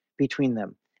 "and" between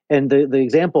them. And the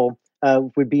example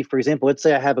would be, for example, let's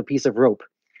say I have a piece of rope,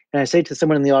 and I say to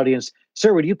someone in the audience,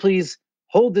 "Sir, would you please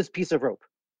hold this piece of rope?"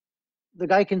 The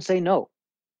guy can say no,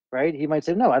 right? He might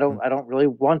say, "No, I don't really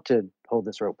want to hold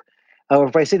this rope." Or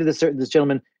if I say to this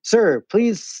gentleman, "Sir,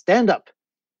 please stand up,"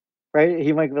 right?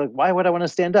 He might be like, "Why would I want to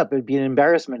stand up? It'd be an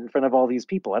embarrassment in front of all these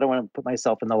people. I don't want to put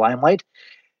myself in the limelight."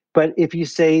 But if you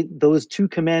say those two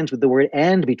commands with the word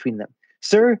 "and" between them,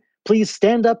 "Sir, please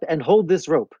stand up and hold this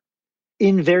rope,"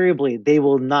 invariably they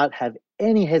will not have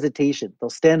any hesitation.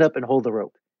 They'll stand up and hold the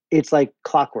rope. It's like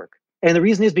clockwork. And the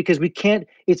reason is because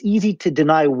it's easy to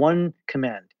deny one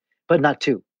command, but not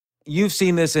two. You've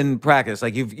seen this in practice.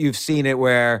 Like you've seen it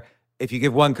where if you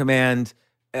give one command,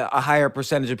 a higher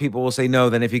percentage of people will say no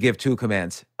than if you give two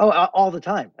commands. Oh, all the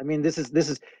time. I mean, this is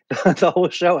the whole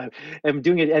show. I'm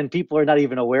doing it, and people are not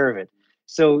even aware of it.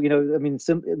 So, I mean,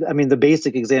 the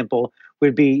basic example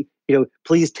would be,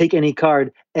 please take any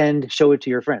card and show it to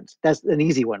your friends. That's an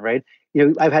easy one, right?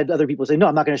 I've had other people say, no,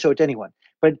 I'm not going to show it to anyone,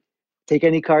 but take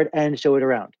any card and show it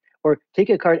around, or take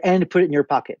a card and put it in your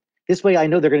pocket. This way, I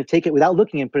know they're going to take it without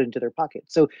looking and put it into their pocket.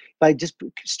 So by just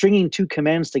stringing two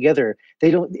commands together,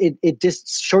 it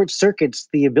just short circuits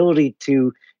the ability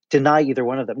to deny either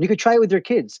one of them. You could try it with your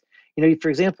kids. For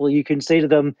example, you can say to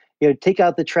them, take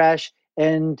out the trash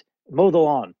and mow the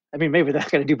lawn. I mean, maybe they're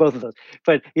not going to do both of those,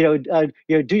 but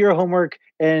do your homework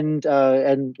and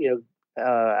I'm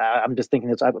just thinking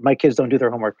this. My kids don't do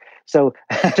their homework, so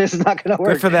this is not going to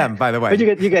work. Good for them, by the way. But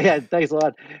you get, yeah, thanks a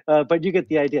lot. But you get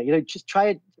the idea. Just try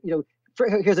it.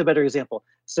 Here's a better example.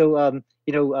 So,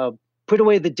 put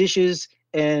away the dishes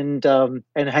and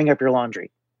hang up your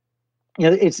laundry.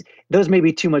 It's those may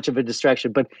be too much of a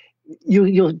distraction, but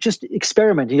you'll just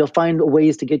experiment and you'll find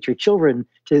ways to get your children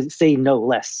to say no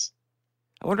less.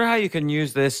 I wonder how you can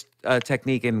use this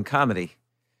technique in comedy.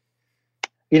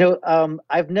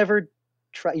 I've never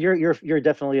tried. You're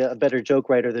definitely a better joke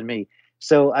writer than me.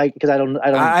 So I don't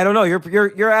know.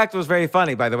 Your act was very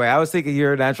funny, by the way. I was thinking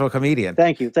you're a natural comedian.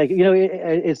 Thank you.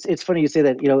 It's funny you say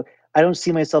that. I don't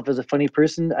see myself as a funny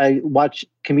person. I watch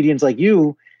comedians like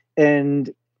you,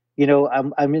 and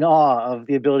I'm in awe of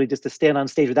the ability just to stand on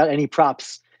stage without any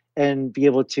props and be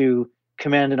able to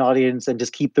command an audience and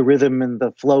just keep the rhythm and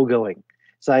the flow going.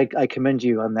 So I commend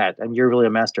you on that, and you're really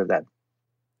a master of that.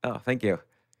 Oh, thank you.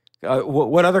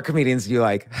 What other comedians do you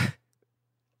like?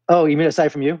 Oh, you mean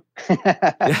aside from you?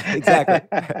 Yeah, exactly.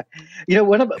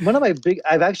 One of my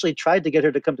I've actually tried to get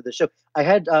her to come to the show. I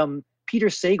had Peter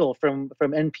Sagal from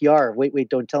NPR. Wait,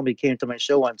 don't tell me, came to my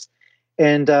show once,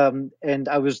 and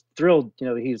I was thrilled.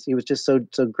 He was just so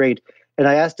great. And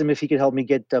I asked him if he could help me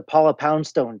get Paula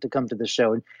Poundstone to come to the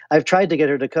show. And I've tried to get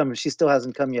her to come. She still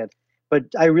hasn't come yet. But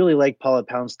I really like Paula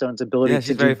Poundstone's ability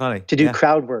to do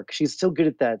crowd work. She's so good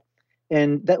at that.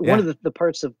 And that one of the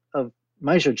parts of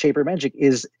my show, Shaper Magic,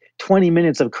 is 20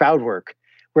 minutes of crowd work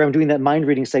where I'm doing that mind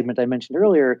reading segment I mentioned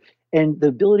earlier. And the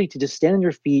ability to just stand on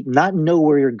your feet, not know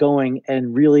where you're going,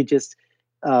 and really just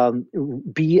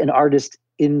be an artist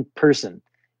in person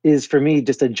is, for me,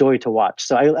 just a joy to watch.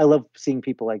 So I love seeing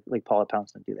people like Paula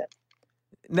Poundstone do that.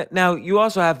 Now, you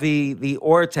also have the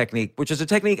OR technique, which is a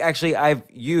technique actually I've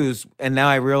used, and now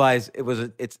I realize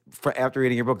after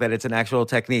reading your book that it's an actual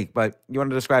technique. But you want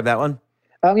to describe that one?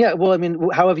 Yeah. Well, I mean,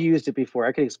 how have you used it before?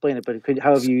 I could explain it, but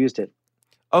how have you used it?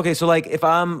 Okay, so like if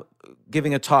I'm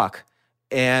giving a talk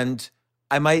and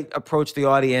I might approach the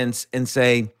audience and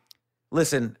say,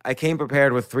 listen, I came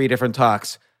prepared with 3 different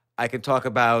talks. I could talk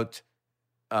about,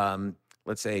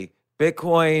 let's say,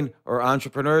 Bitcoin or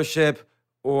entrepreneurship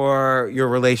or your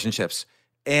relationships.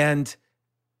 And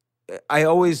I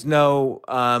always know,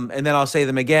 and then I'll say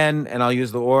them again, and I'll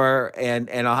use the or, and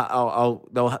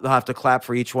they'll have to clap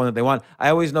for each one that they want. I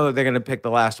always know that they're going to pick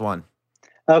the last one.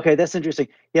 Okay, that's interesting.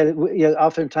 Yeah, yeah.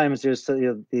 Oftentimes there's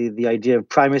the idea of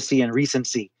primacy and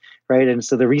recency, right? And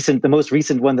so the most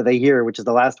recent one that they hear, which is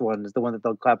the last one, is the one that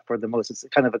they'll clap for the most. It's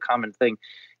kind of a common thing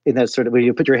in that sort of when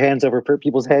you put your hands over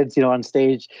people's heads, on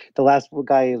stage. The last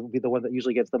guy will be the one that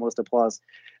usually gets the most applause.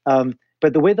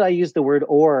 But the way that I use the word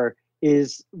 "or"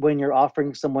 is when you're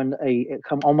offering someone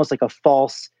almost like a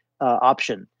false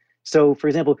option. So, for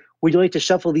example, would you like to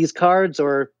shuffle these cards,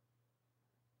 and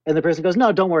the person goes,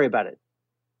 "No, don't worry about it."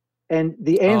 And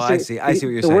the Oh, I answer, see. I see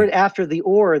what you're the word saying. after the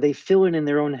 "or," they fill in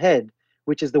their own head,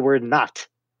 which is the word "not."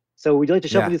 So would you like to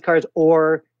shuffle Yeah. these cards,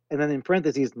 or, and then in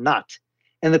parentheses, "not."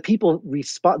 And the people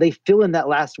respond, they fill in that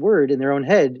last word in their own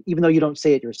head, even though you don't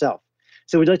say it yourself.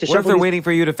 So would you like to What if shuffle they're these? waiting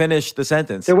for you to finish the They're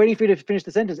sentence? waiting for you to finish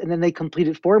the sentence, and then they complete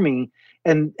it for me.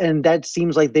 And that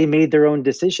seems like they made their own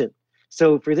decision.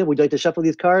 So, for example, would you like to shuffle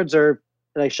these cards, or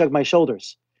did I shrug my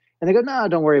shoulders? And they go, no,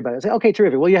 don't worry about it. I say, okay,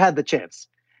 terrific. Well, you had the chance.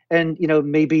 And,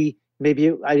 maybe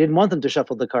I didn't want them to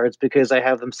shuffle the cards because I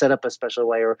have them set up a special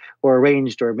way, or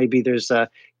arranged, or maybe there's,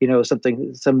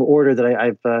 some order that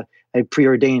I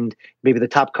preordained. Maybe the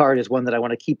top card is one that I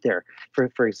want to keep there.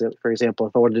 For example,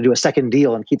 if I wanted to do a second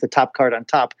deal and keep the top card on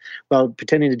top, while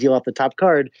pretending to deal off the top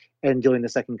card and dealing the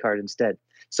second card instead.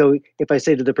 So if I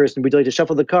say to the person, would you like to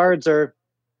shuffle the cards, and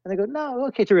they go, no,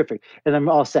 okay, terrific. And I'm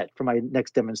all set for my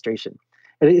next demonstration.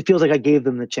 And it feels like I gave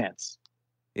them the chance.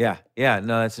 Yeah. Yeah.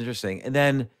 No, that's interesting. And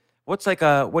then what's like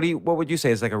what would you say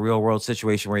is like a real world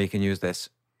situation where you can use this?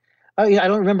 Oh, yeah, I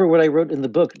don't remember what I wrote in the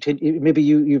book. Maybe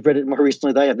you've read it more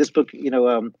recently than I have. This book,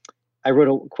 I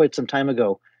wrote quite some time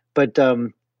ago. But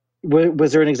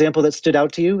was there an example that stood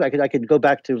out to you? I could go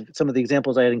back to some of the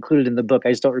examples I had included in the book.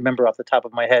 I just don't remember off the top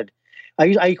of my head.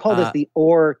 I call this Uh, the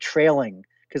 "or" trailing,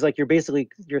 because like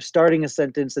you're starting a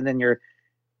sentence and then you're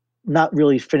not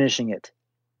really finishing it.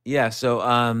 yeah. So,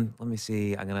 let me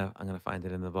see. I'm gonna find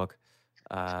it in the book.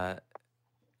 Uh,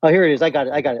 Oh, here it is. I got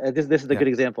it. I Hopefully, got it. This is a yeah. good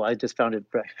example. I just found it.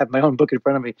 I have my own book in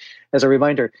front of me as a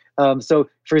reminder. So,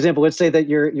 for example, let's say that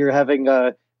you're having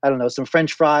I don't know, some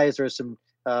French fries, or some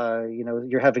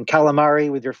you're having calamari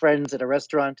with your friends at a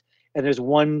restaurant, and there's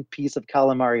one piece of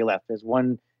calamari left. There's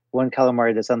one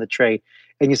calamari that's on the tray,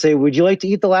 and you say, "Would you like to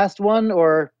eat the last one?"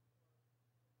 Or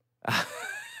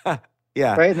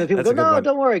Yeah, right, and then people that's go, a good "No, one.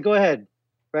 don't worry, go ahead."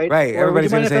 Right, Right. or would you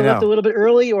Everybody's mind gonna if I say left a no. little bit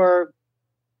early? Or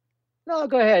no,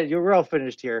 go ahead. We're all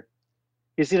finished here.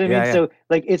 You see what I Yeah. mean? Yeah. So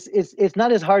like it's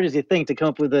not as hard as you think to come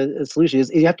up with a solution.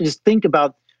 You have to just think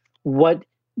about what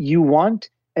you want,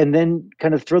 and then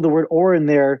kind of throw the word "or" in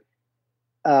there,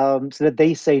 so that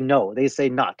they say no, they say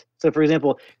not. So for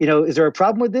example, is there a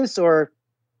problem with this? Or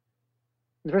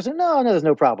the person, no, no, there's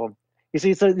no problem. You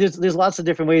see, so there's lots of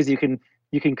different ways you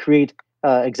can create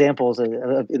examples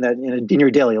in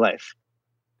your daily life.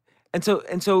 And so,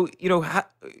 in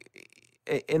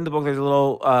the book, there's a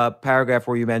little paragraph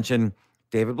where you mention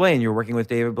David Blaine. You're working with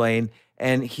David Blaine,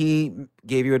 and he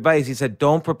gave you advice. He said,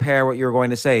 "Don't prepare what you're going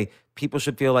to say. People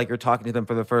should feel like you're talking to them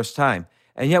for the first time."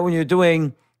 And yet, when you're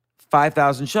doing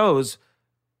 5,000 shows,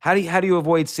 how do you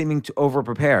avoid seeming to over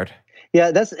prepared?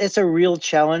 Yeah, it's a real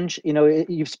challenge.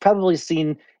 You've probably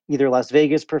seen either Las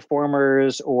Vegas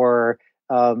performers, or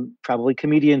probably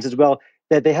comedians as well,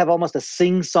 that they have almost a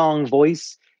sing-song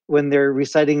voice when they're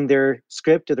reciting their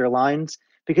script or their lines,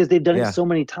 because they've done it Yeah, so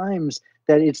many times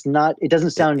that it doesn't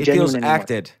it, sound it feels genuine anymore.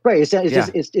 acted. Right? It's just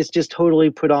Yeah, it's just totally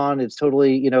put on. It's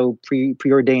totally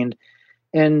preordained,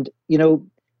 and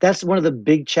that's one of the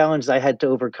big challenges I had to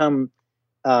overcome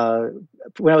uh,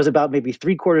 when I was about maybe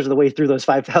three-quarters of the way through those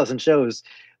 5,000 shows.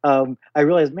 I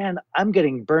realized, man, I'm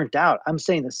getting burnt out. I'm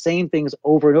saying the same things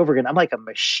over and over again. I'm like a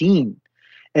machine.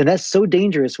 And that's so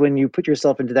dangerous when you put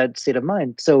yourself into that state of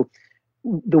mind. So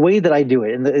the way that I do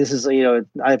it, and this is,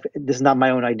 this is not my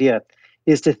own idea,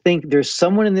 is to think there's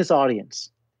someone in this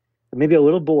audience, maybe a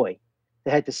little boy,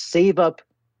 that had to save up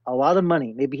a lot of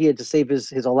money. Maybe he had to save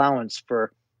his allowance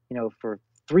for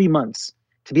 3 months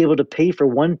to be able to pay for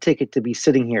one ticket to be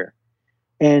sitting here.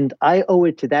 And I owe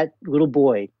it to that little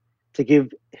boy to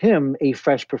give him a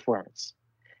fresh performance,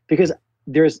 because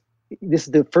there's this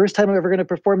is the first time I'm ever going to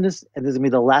perform this, and this is going to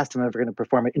be the last time I'm ever going to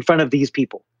perform it in front of these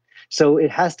people. So it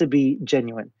has to be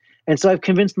genuine. And so I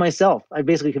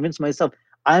basically convinced myself,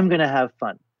 I'm going to have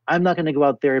fun. I'm not going to go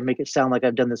out there and make it sound like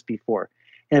I've done this before.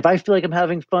 And if I feel like I'm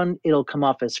having fun, it'll come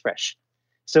off as fresh.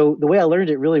 So the way I learned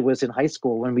it really was in high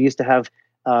school, when we used to have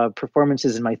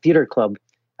performances in my theater club.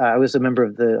 I was a member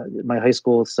of my high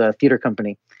school's theater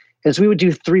company, and so we would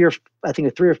do three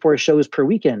or four shows per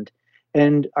weekend.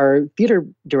 And our theater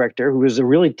director, who was a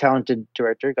really talented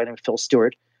director, a guy named Phil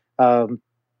Stewart, um,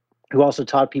 who also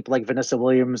taught people like Vanessa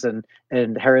Williams and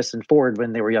Harrison Ford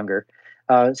when they were younger,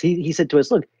 so he said to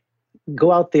us, "Look,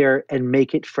 go out there and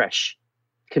make it fresh.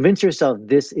 Convince yourself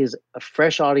this is a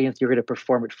fresh audience. You're going to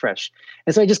perform it fresh.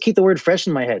 And so I just keep the word fresh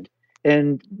in my head.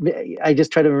 And I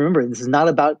just try to remember this is not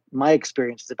about my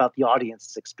experience. It's about the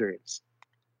audience's experience.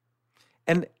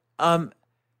 And,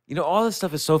 all this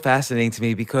stuff is so fascinating to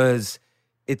me because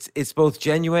it's both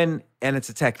genuine and it's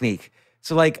a technique.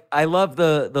 So like, I love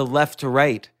the left to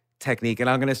right technique, and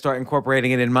I'm going to start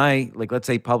incorporating it in my, like, let's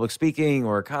say public speaking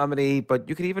or comedy, but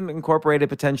you could even incorporate it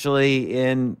potentially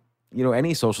in,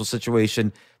 any social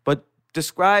situation. But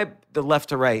describe the left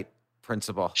to right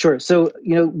principle. Sure. So,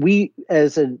 we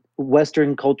as a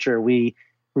Western culture, we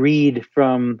read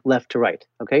from left to right.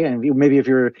 Okay. And maybe if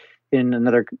you're in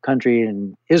another country,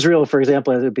 in Israel, for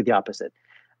example, it would be the opposite.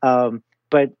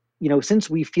 But, since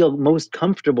we feel most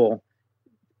comfortable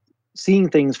seeing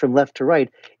things from left to right,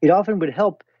 it often would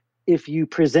help if you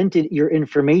presented your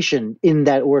information in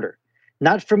that order,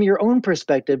 not from your own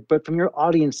perspective, but from your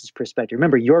audience's perspective.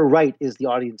 Remember, your right is the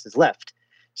audience's left.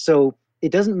 So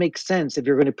it doesn't make sense if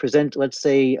you're going to present, let's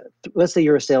say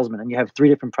you're a salesman and you have 3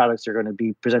 different products you're going to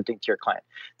be presenting to your client,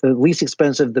 the least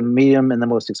expensive, the medium, and the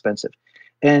most expensive.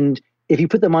 And if you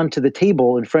put them onto the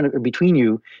table in front of or between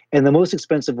you, and the most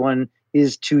expensive one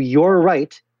is to your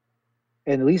right,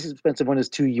 and the least expensive one is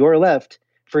to your left,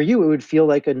 for you, it would feel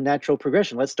like a natural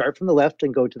progression. Let's start from the left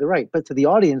and go to the right. But to the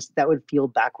audience, that would feel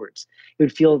backwards. It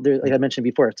would feel, like I mentioned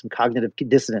before, some cognitive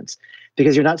dissonance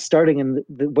because you're not starting in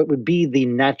what would be the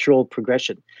natural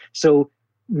progression. So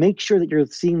make sure that you're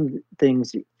seeing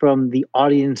things from the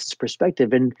audience's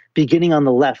perspective and beginning on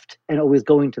the left and always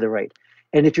going to the right.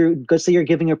 And if let's say you're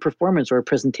giving a performance or a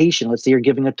presentation, let's say you're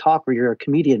giving a talk or you're a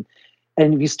comedian,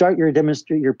 and if you start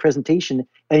your presentation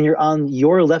and you're on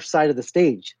your left side of the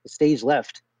stage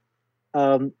left,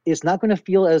 it's not going to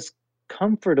feel as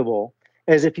comfortable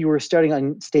as if you were starting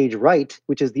on stage right,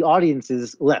 which is the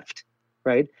audience's left,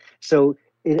 right? So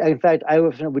in fact, I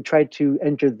would try to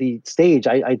enter the stage.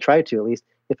 I try to, at least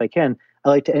if I can. I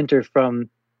like to enter from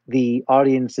the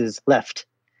audience's left.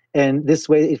 And this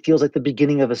way it feels like the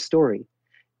beginning of a story.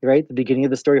 Right? The beginning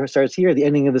of the story starts here. The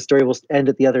ending of the story will end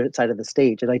at the other side of the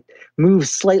stage. And I move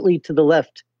slightly to the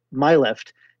left, my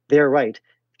left, their right,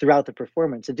 throughout the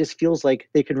performance. It just feels like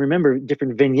they can remember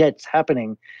different vignettes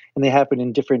happening, and they happen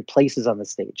in different places on the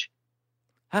stage.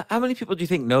 How many people do you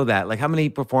think know that? Like, how many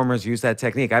performers use that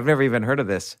technique? I've never even heard of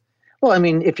this. Well, I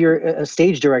mean, if you're a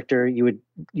stage director, you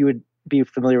would be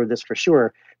familiar with this for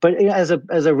sure. But as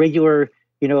a regular,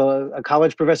 a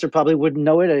college professor probably wouldn't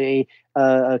know it.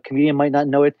 A comedian might not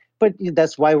know it, but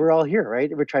that's why we're all here,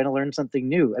 right? We're trying to learn something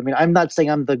new. I mean, I'm not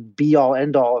saying I'm the be all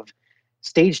end all of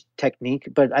stage technique,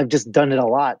 but I've just done it a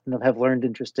lot and have learned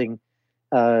interesting,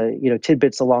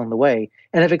 tidbits along the way,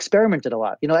 and I've experimented a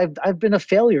lot. I've been a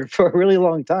failure for a really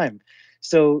long time,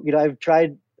 so I've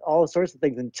tried all sorts of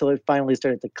things until it finally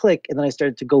started to click, and then I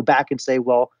started to go back and say,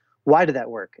 well, why did that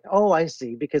work? Oh, I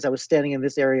see. Because I was standing in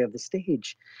this area of the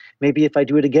stage. Maybe if I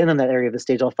do it again in that area of the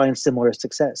stage, I'll find similar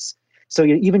success. So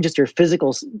even just your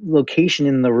physical location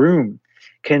in the room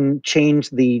can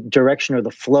change the direction or the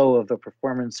flow of a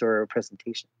performance or a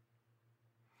presentation.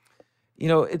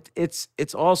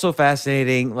 It's also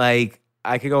fascinating. Like,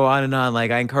 I could go on and on. Like,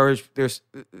 I encourage, there's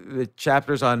the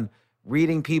chapters on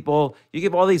reading people. You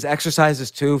give all these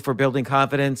exercises too for building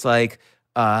confidence. Like,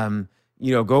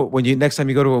 go next time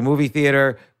you go to a movie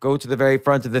theater, go to the very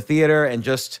front of the theater and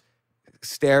just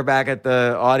stare back at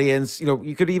the audience.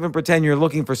 You could even pretend you're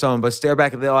looking for someone, but stare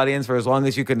back at the audience for as long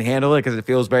as you can handle it because it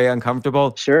feels very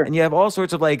uncomfortable. Sure. And you have all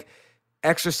sorts of like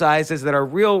exercises that are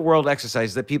real world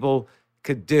exercises that people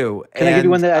could do. Can I give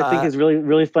you one that I think is really,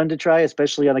 really fun to try,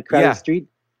 especially on a crowded street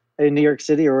in New York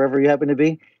City or wherever you happen to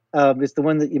be? It's the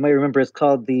one that you might remember. It's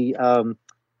called the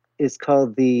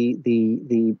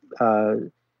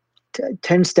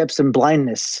 10 steps in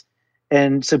blindness.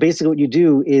 And so basically what you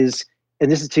do is,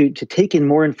 and this is to take in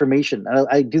more information.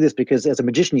 I do this because as a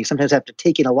magician, you sometimes have to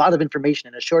take in a lot of information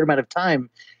in a short amount of time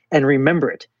and remember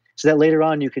it so that later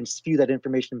on you can spew that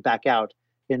information back out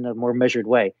in a more measured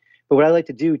way. But what I like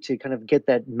to do to kind of get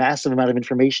that massive amount of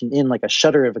information in like a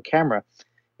shutter of a camera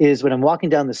is when I'm walking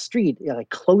down the street, I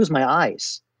close my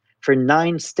eyes for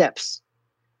 9 steps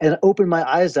and open my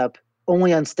eyes up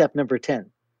only on step number 10.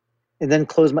 And then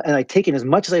and I take in as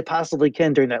much as I possibly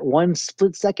can during that one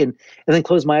split second, and then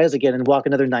close my eyes again and walk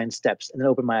another 9 steps and then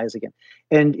open my eyes again.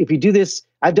 And if you do this,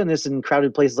 I've done this in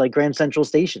crowded places like Grand Central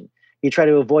Station. You try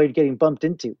to avoid getting bumped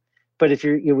into. But if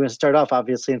you're going to start off,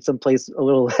 obviously, in some place a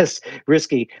little less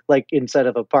risky, like inside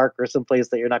of a park or some place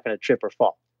that you're not going to trip or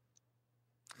fall.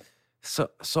 So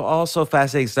also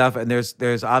fascinating stuff. And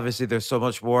there's obviously so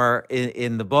much more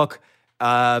in the book.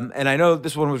 And I know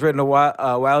this one was written a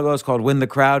while ago. It's called Win the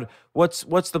Crowd. What's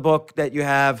the book that you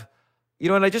have? You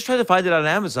know, and I just tried to find it on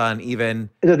Amazon even.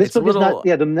 No, this It's a book is not. little,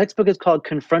 Yeah, the next book is called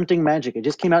Confronting Magic. It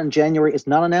just came out in January. It's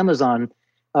not on Amazon.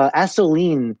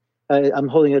 Asoline, I'm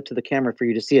holding it up to the camera for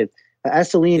you to see it.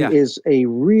 Asoline yeah. is a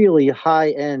really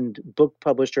high-end book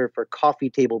publisher for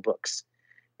coffee table books.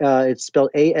 It's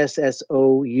spelled Assouline.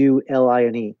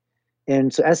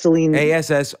 And so Asoline,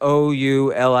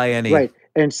 Assouline. right.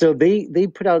 And so they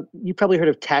put out, you probably heard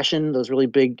of Taschen, those really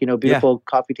big, Yeah. beautiful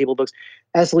coffee table books.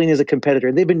 Asoline is a competitor,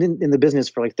 and they've been in the business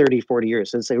for like 30, 40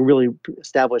 years. So it's a really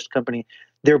established company.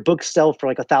 Their books sell for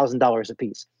like $1,000 a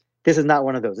piece. This is not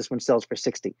one of those. This one sells for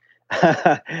 60.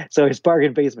 So it's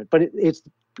bargain basement, but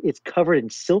it's covered in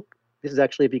silk. This is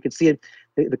actually, if you can see it,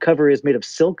 the cover is made of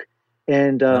silk.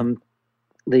 And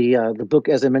the book,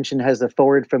 as I mentioned, has a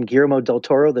foreword from Guillermo del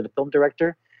Toro, the film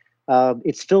director.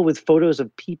 It's filled with photos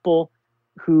of people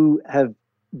who have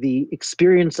the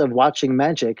experience of watching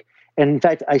magic. And in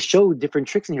fact, I show different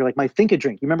tricks in here, like my Think a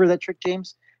Drink. You remember that trick,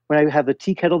 James? When I have the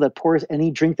tea kettle that pours any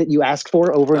drink that you ask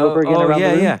for over and over again around the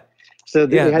room. Yeah. So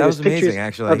Yeah, they had that these was pictures amazing,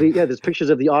 actually. there's pictures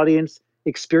of the audience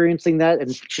experiencing that.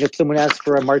 And if someone asks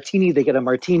for a martini, they get a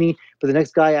martini. But the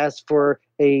next guy asks for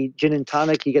a gin and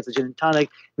tonic, he gets a gin and tonic.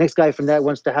 Next guy from that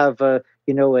wants to have a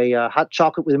hot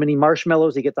chocolate with mini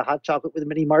marshmallows. He gets a hot chocolate with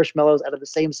mini marshmallows out of the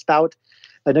same spout.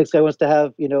 The next guy wants to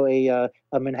have a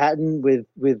Manhattan with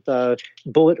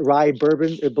bullet rye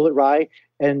bourbon or bullet rye,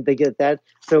 and they get that.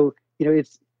 So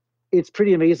it's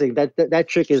pretty amazing. That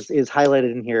trick is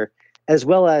highlighted in here, as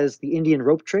well as the Indian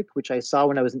rope trick, which I saw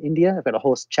when I was in India. I've got a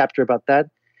whole chapter about that,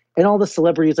 and all the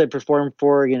celebrities I performed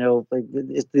for.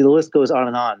 The list goes on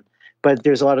and on. But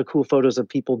there's a lot of cool photos of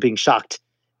people being shocked,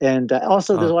 and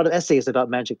also there's a lot of essays about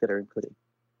magic that are included.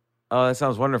 Oh, that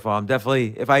sounds wonderful. I'm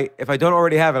definitely, if I don't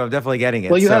already have it, I'm definitely getting it.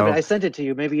 Well, you have it. I sent it to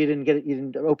you. Maybe you didn't get it. You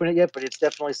didn't open it yet, but it's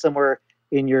definitely somewhere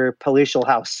in your palatial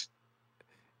house.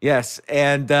 Yes,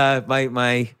 and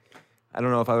my I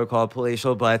don't know if I would call it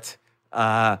palatial, but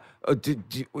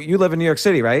you live in New York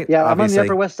City, right? Yeah, Obviously. I'm on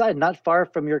the Upper West Side, not far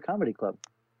from your comedy club.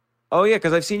 Oh yeah,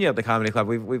 because I've seen you at the comedy club.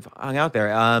 We've hung out there.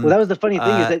 Well, that was the funny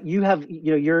thing is that you have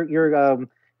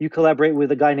you collaborate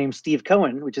with a guy named Steve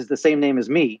Cohen, which is the same name as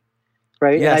me,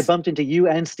 right? Yes. And I bumped into you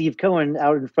and Steve Cohen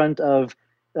out in front of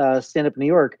Stand Up New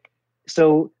York.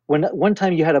 So when one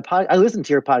time you had I listened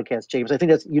to your podcast, James. I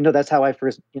think that's how I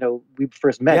first we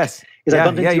first met. Yes. Is I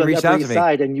bumped into you on the reached Upper out to East me.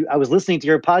 Side, and I was listening to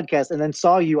your podcast, and then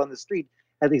saw you on the street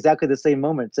at exactly the same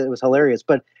moment. So it was hilarious.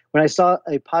 But when I saw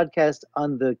a podcast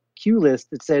on the queue list,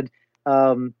 it said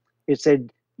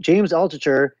James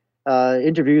Altucher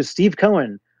interviews Steve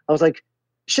Cohen. I was like,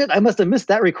 shit, I must have missed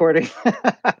that recording.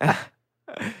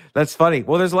 That's funny.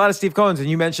 Well, there's a lot of Steve Cohens, and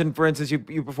you mentioned, for instance, you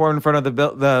performed in front of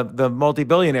the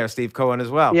multi-billionaire Steve Cohen as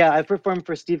well. Yeah, I've performed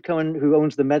for Steve Cohen, who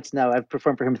owns the Mets now. I've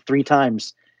performed for him 3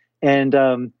 times. And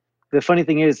the funny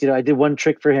thing is, I did one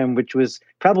trick for him, which was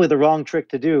probably the wrong trick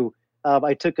to do.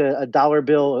 I took a dollar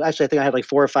bill. Actually, I think I had like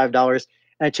 $4 or $5,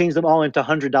 and I changed them all into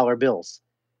 $100 bills.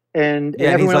 And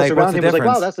everyone else around him was like,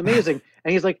 wow, that's amazing.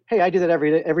 And he's like, hey, I do that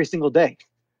every single day.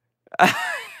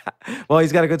 Well,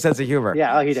 he's got a good sense of humor.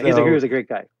 Yeah, he was a great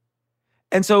guy.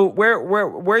 And so where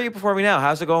are you performing now?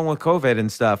 How's it going with COVID and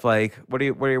stuff? Like,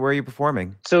 where are you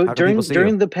performing? So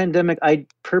during the pandemic, I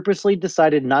purposely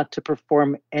decided not to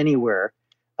perform anywhere.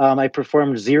 I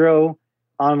performed 0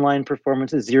 online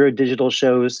performances, 0 digital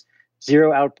shows,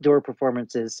 0 outdoor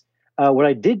performances. What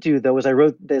I did do though was I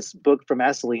wrote this book from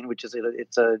Asoline, which is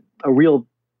it's a real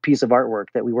piece of artwork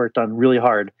that we worked on really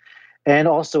hard, and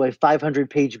also a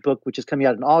 500-page book which is coming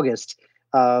out in August.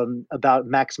 About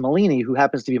Max Malini, who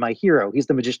happens to be my hero. He's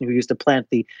the magician who used to plant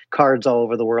the cards all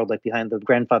over the world, like behind the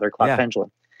grandfather clock pendulum.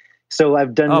 So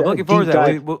I've done I'm looking forward to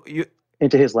that.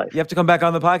 Into his life. You have to come back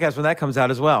on the podcast when that comes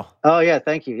out as well. Oh yeah,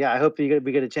 thank you. Yeah, I hope we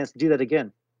get a chance to do that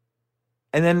again.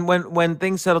 And then when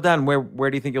things settle down,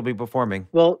 where do you think you'll be performing?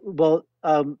 Well,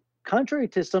 contrary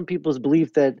to some people's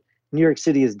belief that New York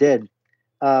City is dead,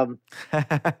 I've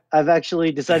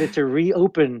actually decided to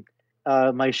reopen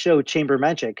my show Chamber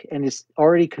Magic, and it's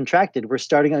already contracted. We're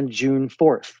starting on June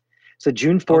 4th. So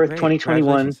June 4th,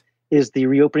 2021 is the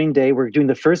reopening day. We're doing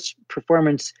the first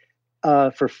performance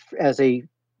as a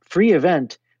free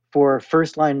event for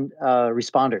first line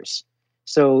responders.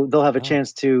 So they'll have a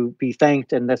chance to be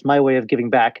thanked, and that's my way of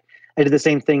giving back. I did the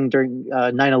same thing during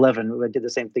 9/11. I did the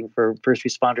same thing for first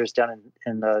responders down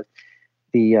in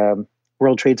the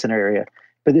World Trade Center area.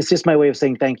 But it's just my way of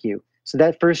saying thank you. So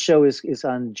that first show is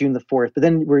on June the 4th. But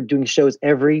then we're doing shows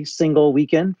every single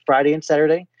weekend, Friday and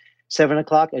Saturday, 7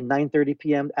 o'clock and 9:30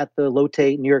 p.m. at the Lotte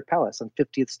New York Palace on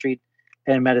 50th Street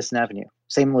and Madison Avenue.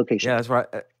 Same location. Yeah,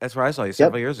 that's where I saw you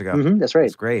several years ago. That's right.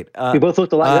 It's great. We both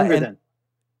looked a lot younger then.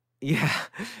 Yeah.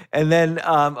 And then,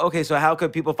 okay, so how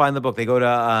could people find the book? They go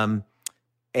to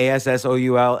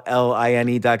ASSOULLINE.com?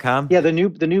 Yeah, the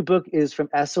new book is from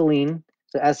Asseline,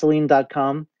 so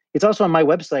Asseline.com. It's also on my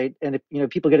website, and if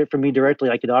people get it from me directly,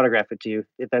 I could autograph it to you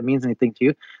if that means anything to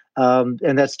you.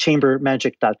 And that's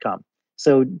chambermagic.com.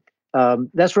 So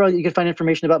that's where you can find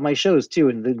information about my shows too.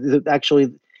 And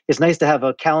actually, it's nice to have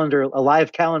a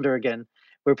live calendar again,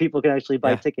 where people can actually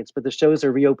buy tickets. But the shows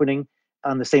are reopening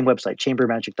on the same website,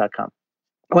 chambermagic.com.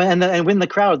 And Win the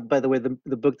Crowd, by the way,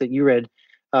 the book that you read,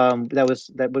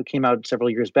 that book came out several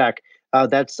years back.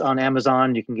 That's on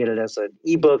Amazon. You can get it as an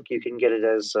ebook. You can get it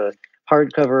as a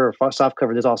hardcover or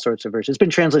softcover. There's all sorts of versions. It's been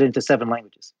translated into 7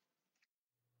 languages.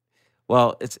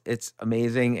 Well, it's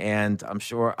amazing, and I'm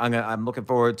sure I'm looking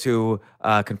forward to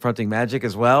Confronting Magic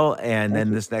as well, and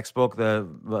then this next book, the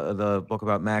book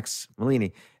about Max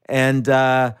Malini. And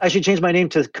I should change my name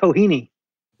to Cohen.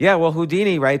 Yeah, well,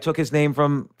 Houdini, right, took his name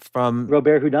from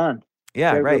Robert Houdin.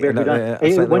 Yeah, right. Robert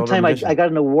Houdin. One time I got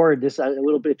an award. This a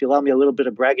little bit, if you allow me a little bit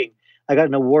of bragging. I got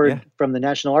an award from the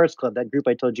National Arts Club, that group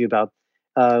I told you about.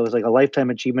 It was like a Lifetime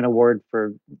Achievement Award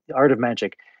for the Art of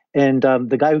Magic. And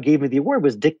the guy who gave me the award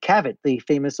was Dick Cavett, the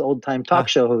famous old-time talk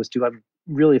show host who I'm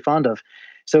really fond of.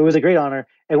 So it was a great honor.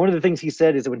 And one of the things he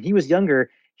said is that when he was younger,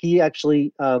 he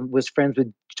actually was friends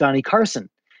with Johnny Carson.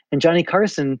 And Johnny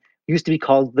Carson used to be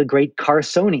called the Great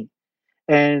Carsoni.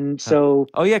 And so...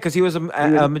 Oh, yeah, because he was a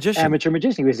magician. Amateur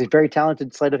magician. He was a very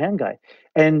talented sleight of hand guy.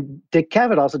 And Dick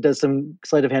Cavett also does some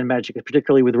sleight of hand magic,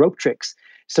 particularly with rope tricks.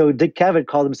 So Dick Cavett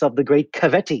called himself the Great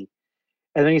Cavetti.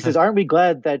 And then he says, aren't we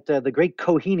glad that the Great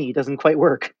Cohen doesn't quite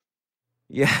work?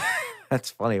 Yeah,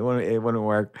 that's funny. It wouldn't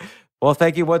work. Well,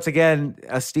 thank you once again,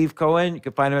 Steve Cohen. You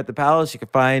can find him at the Palace. You can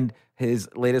find his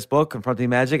latest book, Confronting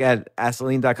Magic, at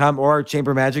Asseline.com or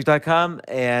chambermagic.com.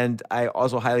 And I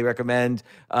also highly recommend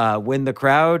Win the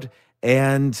Crowd.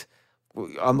 And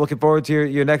I'm looking forward to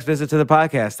your next visit to the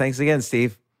podcast. Thanks again,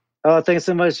 Steve. Oh, thanks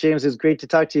so much, James. It was great to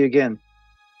talk to you again.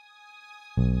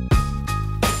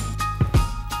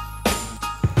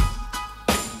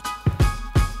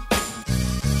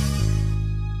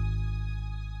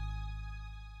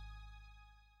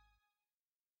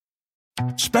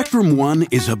 Spectrum One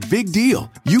is a big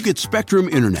deal. You get Spectrum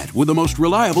Internet with the most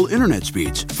reliable internet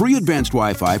speeds, free advanced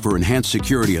Wi-Fi for enhanced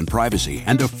security and privacy,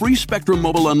 and a free Spectrum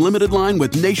Mobile Unlimited line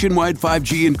with nationwide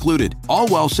 5G included, all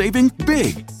while saving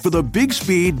big. For the big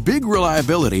speed, big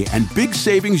reliability, and big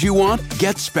savings you want,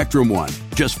 get Spectrum One.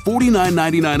 Just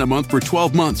 $49.99 a month for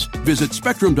 12 months. Visit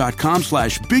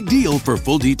spectrum.com/big deal for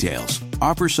full details.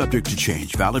 Offer subject to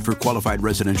change. Valid for qualified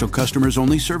residential customers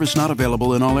only. Service not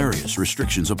available in all areas.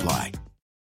 Restrictions apply.